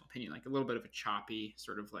personal opinion, like a little bit of a choppy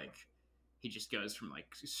sort of like, he just goes from like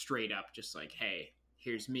straight up just like, hey,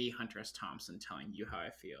 here's me, Hunter S. Thompson, telling you how I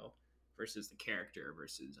feel, versus the character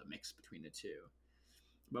versus a mix between the two.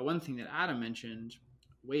 But one thing that Adam mentioned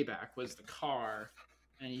way back was the car.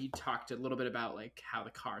 And he talked a little bit about like how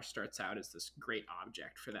the car starts out as this great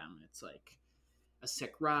object for them. It's like, a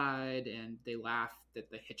sick ride, and they laugh that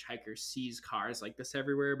the hitchhiker sees cars like this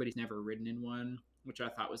everywhere, but he's never ridden in one, which I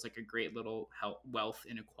thought was like a great little wealth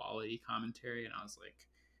inequality commentary. And I was like,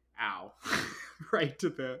 ow, right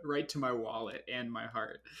to my wallet and my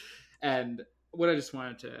heart. And what I just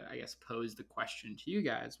wanted to, I guess, pose the question to you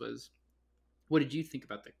guys was, what did you think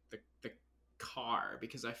about the car?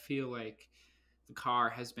 Because I feel like the car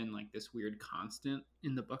has been like this weird constant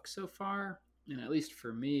in the book so far. And at least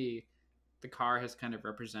for me, the car has kind of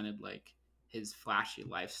represented like his flashy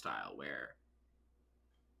lifestyle, where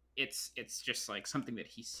it's just like something that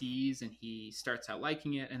he sees and he starts out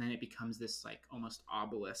liking it, and then it becomes this like almost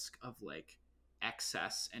obelisk of like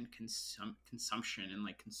excess and consumption and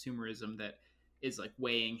like consumerism that is like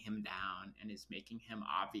weighing him down and is making him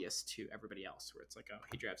obvious to everybody else, where it's like, oh,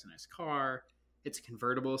 he drives a nice car, it's a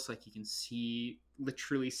convertible, so like you can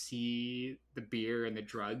literally see the beer and the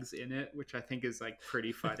drugs in it, which I think is like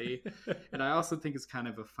pretty funny. And I also think it's kind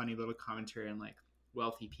of a funny little commentary on like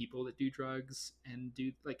wealthy people that do drugs and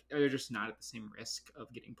do like, they're just not at the same risk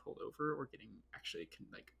of getting pulled over or getting actually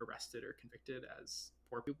like arrested or convicted as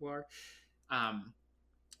poor people are.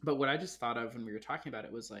 But what I just thought of when we were talking about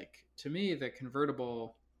it was like, to me, the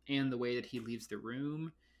convertible and the way that he leaves the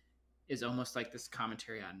room is almost like this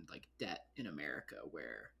commentary on like debt in America,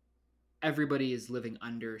 where everybody is living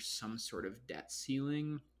under some sort of debt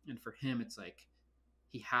ceiling. And for him, it's like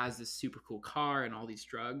he has this super cool car and all these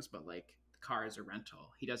drugs, but like the car is a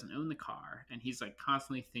rental. He doesn't own the car. And he's like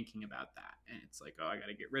constantly thinking about that. And it's like, oh, I got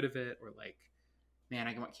to get rid of it. Or like, man,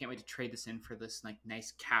 I can't wait to trade this in for this like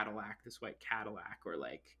nice Cadillac, this white Cadillac. Or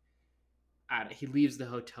like, he leaves the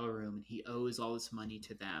hotel room and he owes all this money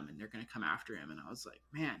to them and they're going to come after him. And I was like,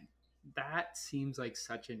 man, that seems like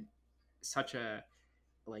such a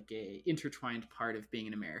like a intertwined part of being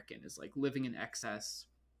an American, is like living in excess,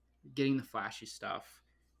 getting the flashy stuff,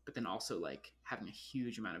 but then also like having a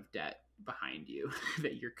huge amount of debt behind you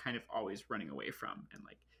that you're kind of always running away from. And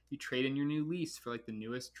like you trade in your new lease for like the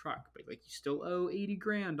newest truck, but like you still owe 80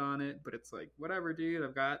 grand on it, but it's like, whatever, dude,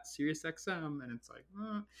 I've got Sirius XM. And it's like,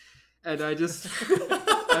 and I just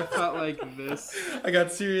I felt like this. I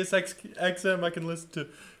got Sirius XM. I can listen to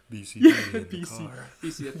BC in the car.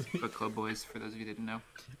 BC, that's Book Club Boys, for those of you who didn't know.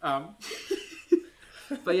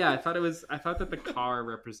 But yeah, I thought that the car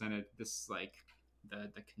represented this like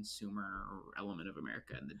the consumer element of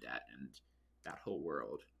America and the debt and that whole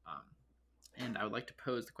world. And I would like to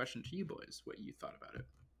pose the question to you boys, what you thought about it.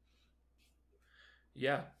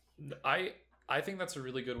 Yeah, I think that's a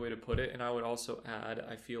really good way to put it. And I would also add,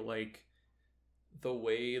 I feel like the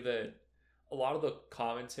way that a lot of the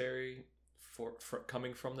commentary for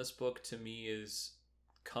coming from this book to me is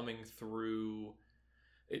coming through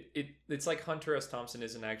it's like Hunter S. Thompson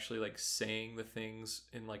isn't actually like saying the things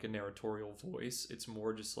in like a narratorial voice. It's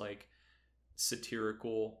more just like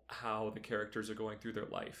satirical how the characters are going through their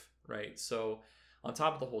life, right? So on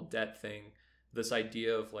top of the whole debt thing, this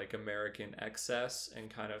idea of like American excess and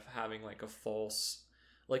kind of having like a false,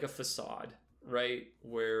 like a facade, right?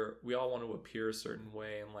 Where we all want to appear a certain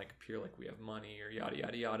way and like appear like we have money or yada,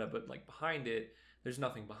 yada, yada. But like behind it, there's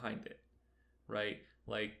nothing behind it, right?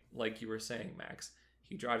 Like you were saying, Max,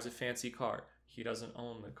 he drives a fancy car. He doesn't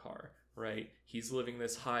own the car, right? He's living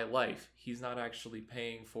this high life. He's not actually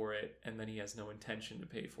paying for it. And then he has no intention to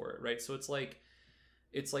pay for it, right? So it's like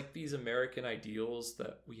these American ideals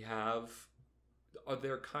that we have,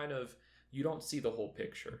 they're kind of, you don't see the whole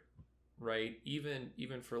picture, right?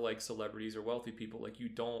 Even for like celebrities or wealthy people, like you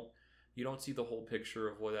don't see the whole picture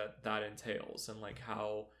of what that entails, and like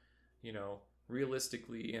how, you know,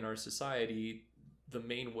 realistically in our society, the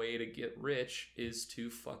main way to get rich is to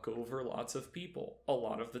fuck over lots of people a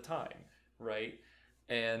lot of the time, right?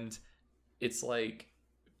 And it's like,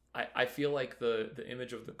 I feel like the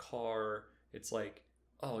image of the car, it's like,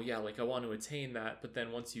 oh yeah, like I want to attain that, but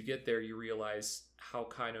then once you get there, you realize how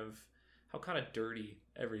kind of dirty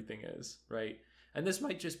everything is, right? And this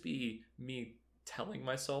might just be me telling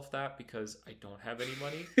myself that because I don't have any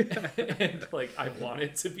money, and like I want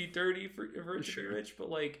it to be dirty for it to be rich, but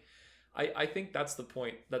like I think that's the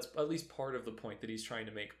point. That's at least part of the point that he's trying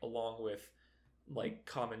to make, along with like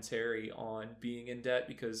commentary on being in debt,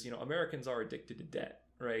 because, you know, Americans are addicted to debt,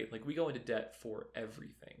 right? Like we go into debt for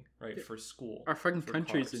everything, right? For school, our fucking for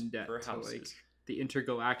country's cars, in debt for to houses. like the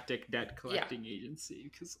intergalactic debt collecting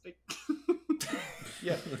agency, because like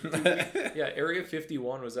yeah Area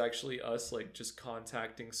 51 was actually us like just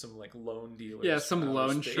contacting some like loan dealers, some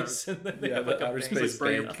loan sharks, and then they Yeah, had, the like, a outer bank. space like, bro,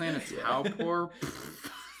 your bank. planet's how poor.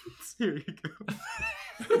 Here you go.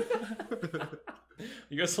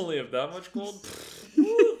 You guys only have that much gold.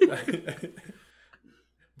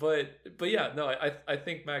 but yeah, no, I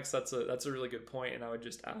think, Max, that's a really good point, and I would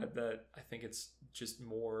just add that I think it's just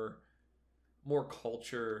more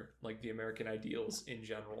culture, like the American ideals in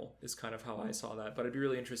general, is kind of how I saw that. But I'd be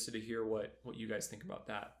really interested to hear what you guys think about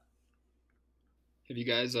that. Have you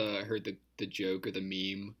guys heard the joke or the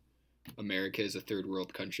meme? America is a third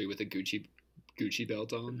world country with a Gucci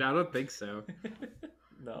belt on. I don't think so.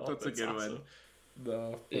 No, That's a good awesome. one.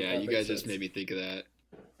 No. Yeah, you guys just made me think of that.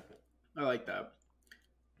 I like that.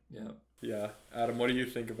 Yeah. Yeah. Adam, what do you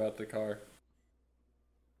think about the car?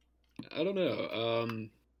 I don't know.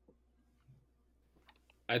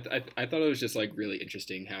 I thought it was just like really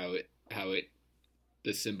interesting how it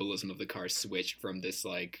the symbolism of the car switched from this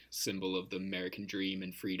like symbol of the American dream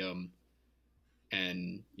and freedom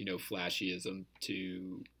and, you know, flashyism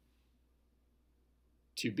to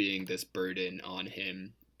being this burden on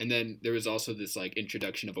him. And then there was also this like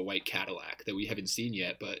introduction of a white Cadillac that we haven't seen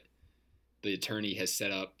yet, but the attorney has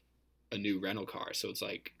set up a new rental car. So it's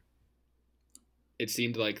like, it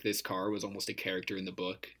seemed like this car was almost a character in the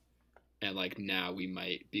book, and like now we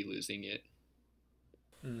might be losing it.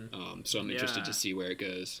 So I'm interested to see where it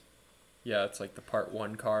goes. Yeah, it's like the part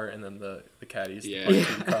 1 car, and then the caddy's Yeah. the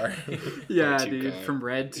part 2 car. Yeah, Part 2 dude, car. from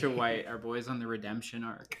red to white, our boys on the redemption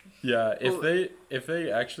arc. Yeah, if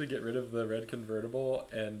they actually get rid of the red convertible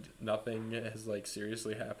and nothing has like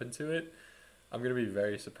seriously happened to it, I'm gonna be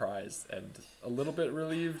very surprised and a little bit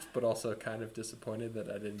relieved, but also kind of disappointed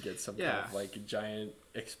that I didn't get some kind of like giant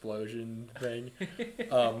explosion thing.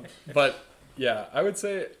 But yeah, I would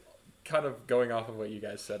say, kind of going off of what you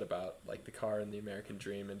guys said about like the car and the American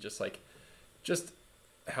dream, and just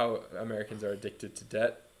how Americans are addicted to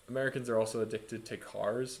debt. Americans are also addicted to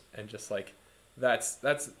cars, and just like that's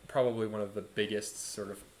probably one of the biggest sort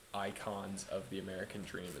of icons of the American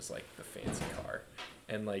dream is like the fancy car.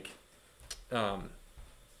 And like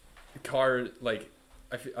car, like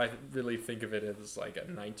I really think of it as like a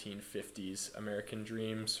 1950s American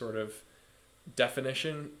dream sort of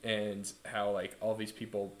definition, and how like all these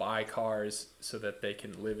people buy cars so that they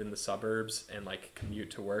can live in the suburbs and like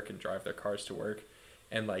commute to work and drive their cars to work.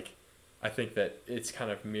 And like I think that it's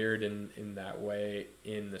kind of mirrored in that way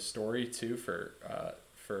in the story too for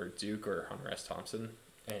Duke, or Hunter S. Thompson.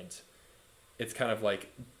 And it's kind of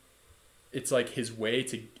like, it's like his way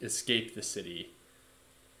to escape the city,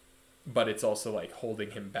 but it's also like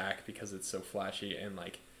holding him back because it's so flashy. And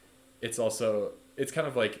like it's kind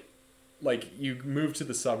of like you move to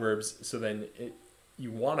the suburbs, so then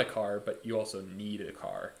you want a car, but you also need a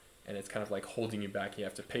car, and it's kind of like holding you back. You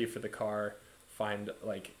have to pay for the car, find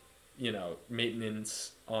like, you know,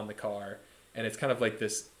 maintenance on the car, and it's kind of like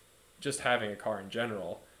this, just having a car in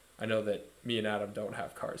general. I know that me and Adam don't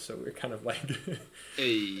have cars, so we're kind of like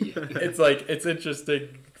Hey. it's like, it's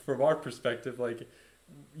interesting from our perspective, like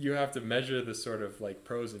you have to measure the sort of like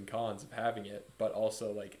pros and cons of having it, but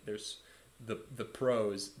also like there's the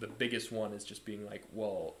pros. The biggest one is just being like,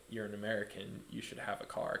 well, you're an American, you should have a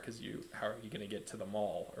car, because how are you going to get to the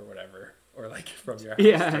mall or whatever, or like from your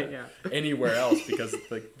house to anywhere else, because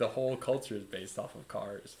like the whole culture is based off of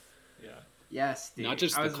cars. Yeah. Yes, dude. Not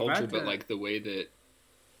just the culture, but like the way that,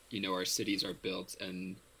 you know, our cities are built,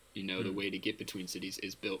 and, you know, the way to get between cities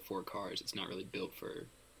is built for cars. It's not really built for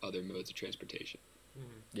other modes of transportation.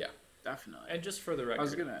 Yeah. Definitely. And just for the record, I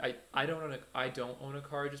was I don't own a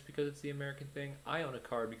car just because it's the American thing. I own a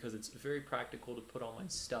car because it's very practical to put all my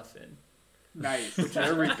stuff in. Nice.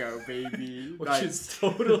 There we go, baby. Which is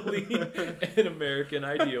totally an American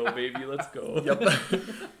ideal, baby. Let's go.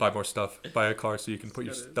 Yep. Buy more stuff. Buy a car so you can put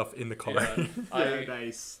your stuff in the car. Yeah.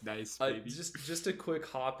 Nice, baby. Just a quick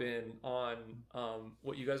hop in on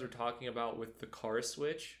what you guys were talking about with the car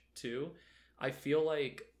switch too. I feel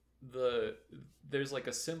like there's like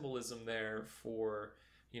a symbolism there for,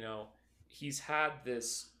 you know, he's had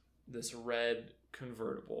this red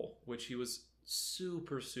convertible, which he was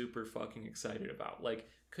super fucking excited about, like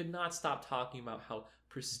could not stop talking about how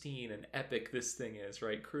pristine and epic this thing is,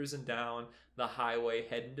 right? Cruising down the highway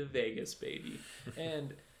heading to Vegas, baby.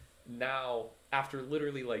 And now, after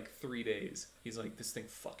literally like 3 days, he's like, this thing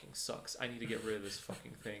fucking sucks, I need to get rid of this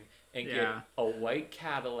fucking thing and get a white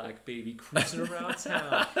Cadillac, baby, cruising around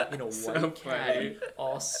town in a white caddy,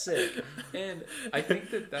 all sick. And I think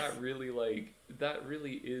that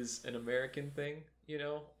really is an American thing, you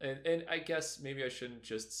know? And I guess maybe I shouldn't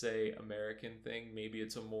just say American thing. Maybe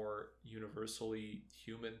it's a more universally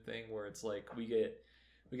human thing, where it's like we get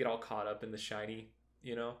all caught up in the shiny,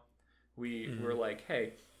 you know? We're like,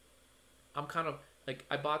 hey, I'm kind of like,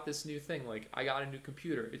 I bought this new thing, like I got a new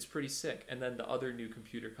computer, it's pretty sick, and then the other new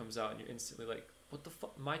computer comes out and you're instantly like, what the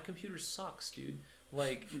fuck, my computer sucks, dude.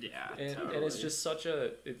 Like, and it's just such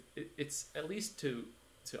a it's, at least to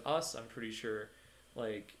to us, I'm pretty sure,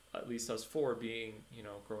 like at least us four being,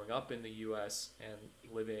 growing up in the U.S. and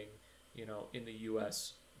living, in the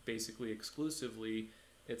U.S. basically exclusively,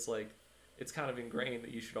 it's like it's kind of ingrained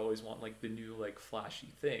that you should always want like the new like flashy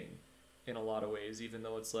thing in a lot of ways, even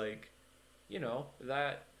though it's like,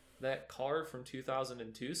 that car from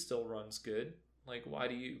 2002 still runs good. Like why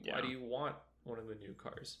do you want one of the new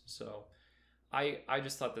cars? So I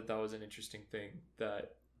just thought that was an interesting thing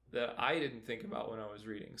that I didn't think about when I was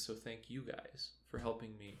reading. So thank you guys for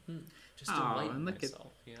helping me just enlighten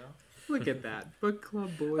myself, Look at that. Book Club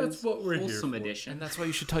Boys. That's what we're here Wholesome for. edition. And that's why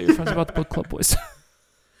you should tell your friends about the Book Club Boys. So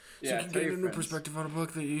Yeah, you can tell get your a new friends. perspective on a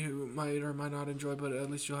book that you might or might not enjoy, but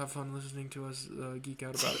at least you'll have fun listening to us geek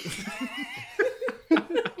out about it.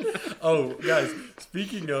 Oh, guys,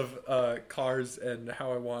 speaking of cars and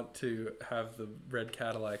how I want to have the red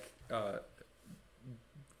Cadillac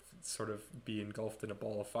sort of be engulfed in a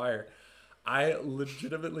ball of fire, I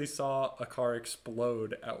legitimately saw a car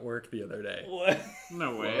explode at work the other day. What?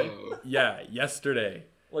 No way. Whoa. Yeah, yesterday.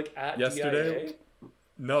 Like at Yesterday? DIA?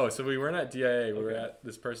 No, so we weren't at DIA. We were Okay. at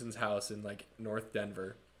this person's house in like North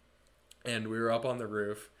Denver, and we were up on the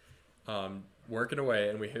roof, working away,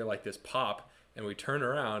 and we hear like this pop, and we turn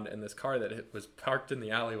around, and this car that was parked in the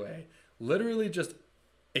alleyway literally just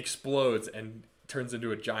explodes and turns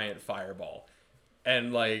into a giant fireball,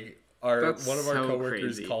 and like That's one of our so coworkers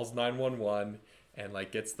crazy. calls 911 and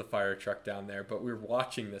like gets the fire truck down there. But we're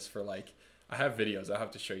watching this for like, I have videos I'll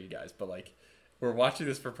have to show you guys, but like we're watching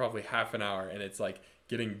this for probably half an hour, and it's like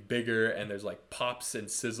getting bigger, and there's like pops and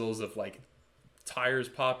sizzles of like tires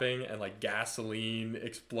popping and like gasoline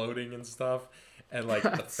exploding and stuff, and like the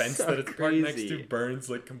That's fence so that it's parked next to crazy. burns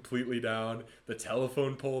like completely down, the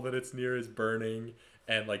telephone pole that it's near is burning,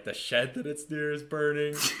 and like the shed that it's near is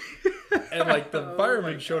burning. And like the Oh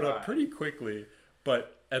firemen my showed up God. pretty quickly,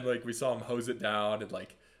 and like we saw him hose it down, and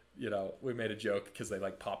like, we made a joke because they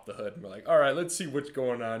like popped the hood, and we're like, all right, let's see what's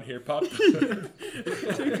going on here. Pop the hood.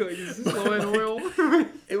 Is this low in oil?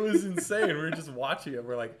 It was insane. We were just watching it.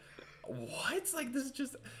 We're like, what? Like this is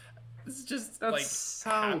just That's like so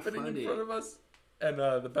happening funny. in front of us. And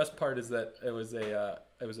the best part is that it was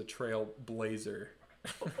a Trail Blazer.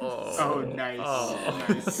 Oh, nice. Oh.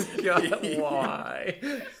 Nice. God, why?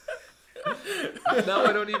 Now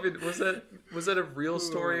I don't even. Was that a real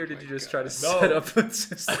story, or did you just try to set up a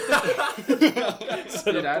system? Dude,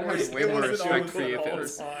 I'd have way It more wasn't respect all for you all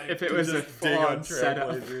if the time. it To was a just dig full-on on setup.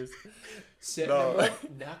 Trailblazers. Setting No. them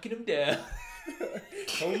up, knocking them down.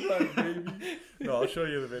 Hold on, baby. No, I'll show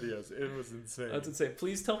you the videos. It was insane. That's insane.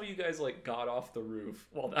 Please tell me you guys like got off the roof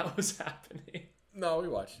while that was happening. No, we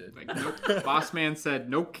watched it. Like, nope. Boss man said,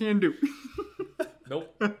 nope, can do.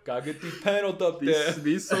 Nope. Gotta get these panels up there.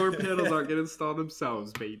 These solar panels aren't going to install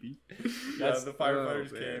themselves, baby. Yeah, the firefighters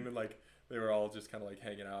oh, came, man. and like they were all just kind of like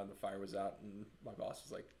hanging out, and the fire was out, and my boss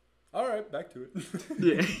was like, "All right, back to it."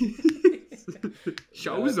 Yeah.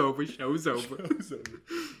 Show's over. Show's over. Show's over.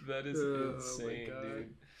 That is Oh, my insane, God.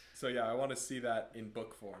 dude. So yeah, I want to see that in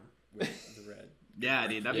book form with the red. Yeah,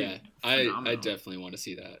 dude. That'd Yeah, be I phenomenal. definitely want to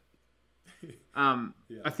see see that.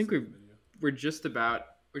 Yeah, I think see the video. we're just about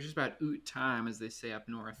oot time, as they say up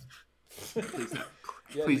north. Please don't.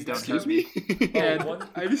 Yeah, Please you don't guys hurt have- me. Oh, And one-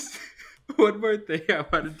 I just one more thing I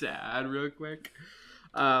wanted to add real quick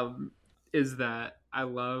is that I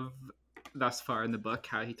love thus far in the book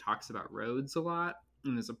how he talks about roads a lot,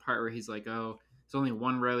 and there's a part where he's like, "Oh, there's only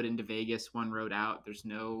one road into Vegas, one road out.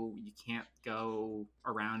 You can't go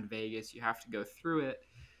around Vegas. You have to go through it."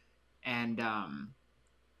 And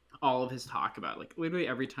all of his talk about, like, literally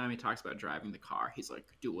every time he talks about driving the car, he's like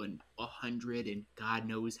doing 100 and God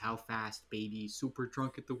knows how fast, baby, super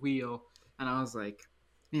drunk at the wheel. And I was like,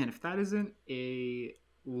 man, if that isn't a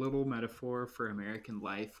little metaphor for American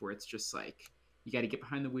life, where it's just like, you got to get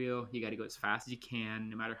behind the wheel, you got to go as fast as you can,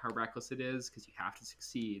 no matter how reckless it is, because you have to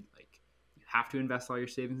succeed. Like, you have to invest all your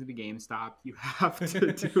savings into GameStop. You have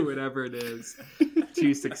to do whatever it is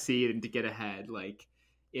to succeed and to get ahead. Like,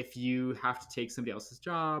 if you have to take somebody else's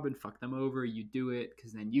job and fuck them over, you do it,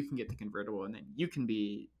 because then you can get the convertible, and then you can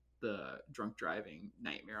be the drunk driving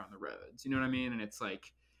nightmare on the roads. You know what I mean? And it's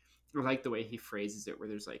like, I like the way he phrases it, where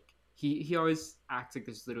there's like, he always acts like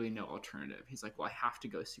there's literally no alternative. He's like, well, I have to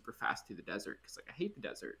go super fast through the desert because, like, I hate the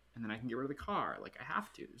desert, and then I can get rid of the car. Like, I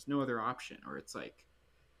have to. There's no other option. Or it's like,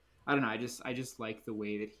 I don't know. I just like the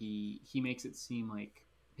way that he makes it seem like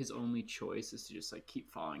his only choice is to just like keep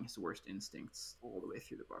following his worst instincts all the way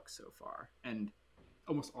through the book so far. And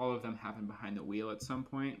almost all of them happen behind the wheel at some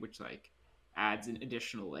point, which like adds an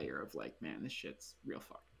additional layer of like, man, this shit's real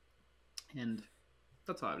fucked. And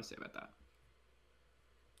that's all I have to say about that.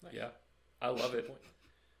 Yeah, I love it.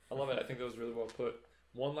 I love it. I think that was really well put.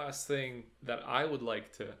 one last thing that I would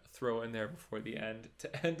like to throw in there before the end,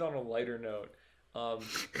 to end on a lighter note.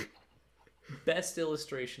 Best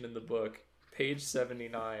illustration in the book, page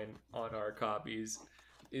 79 on our copies,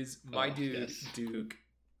 is my dude Duke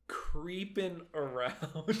creeping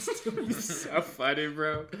around. So funny,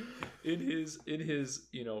 bro. In his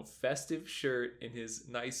festive shirt, in his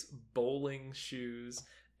nice bowling shoes,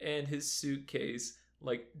 and his suitcase,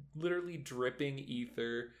 like literally dripping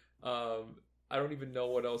ether. I don't even know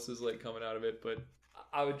what else is like coming out of it, but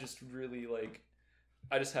I would just really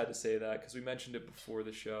I just had to say that because we mentioned it before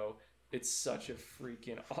the show. It's such a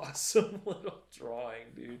freaking awesome little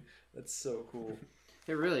drawing, dude. That's so cool.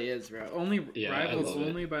 It really is, bro. Rivals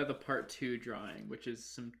only by the part 2 drawing, which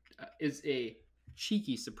is a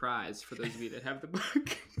cheeky surprise for those of you that have the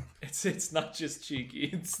book. It's not just cheeky;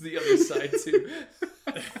 it's the other side too.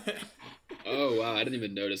 Oh wow, I didn't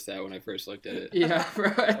even notice that when I first looked at it. Yeah,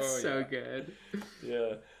 bro, it's so good.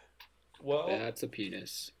 Yeah. Well, that's a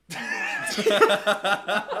penis.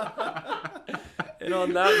 And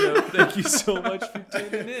on that note, thank you so much for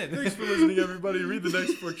tuning in. Thanks for listening, everybody. Read the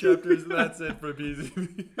next 4 chapters. That's it for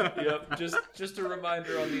BZB. Yep. Just a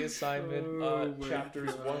reminder on the assignment,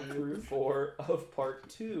 chapters 1 through 4 of part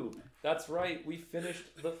 2. That's right. We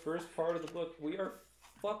finished the first part of the book. We are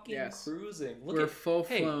fucking cruising. We're full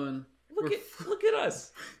flown. Look at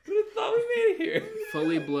us. Who would have thought we made it here?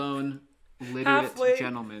 Fully blown, literate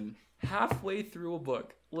gentlemen. Halfway through a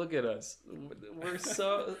book. Look at us. We're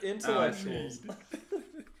so intellectuals.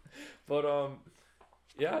 But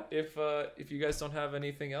yeah, if you guys don't have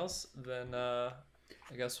anything else, then I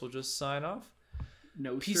guess we'll just sign off.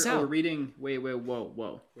 No, peace sir. out. We're reading.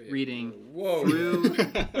 Whoa. Reading Whoa.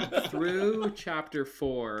 through chapter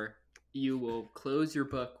 4. You will close your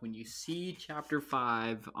book when you see chapter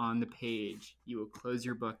 5 on the page. You will close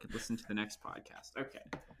your book and listen to the next podcast. Okay,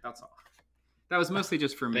 that's all. That was mostly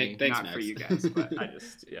just for me, Thanks, not Max. for you guys. But I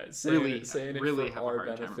just saying it really for have a our hard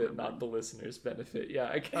time benefit, remembering. not the listeners' benefit. Yeah,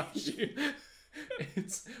 I got you.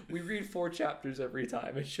 We read 4 chapters every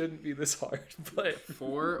time. It shouldn't be this hard, but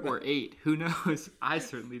 4 or 8, who knows? I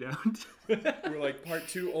certainly don't. We're like part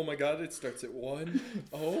 2. Oh my god, it starts at 1.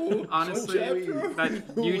 Oh, honestly, you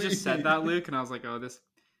just Wait. said that, Luke, and I was like, oh, this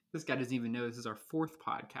guy doesn't even know this is our 4th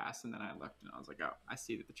podcast. And then I looked and I was like, oh, I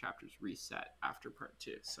see that the chapters reset after part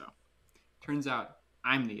 2. So turns out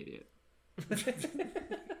I'm the idiot.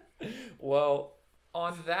 Well,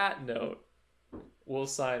 on that note, we'll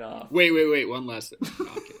sign off. Wait. One last thing. No,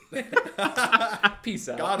 I'm kidding. Peace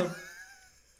out. Got him.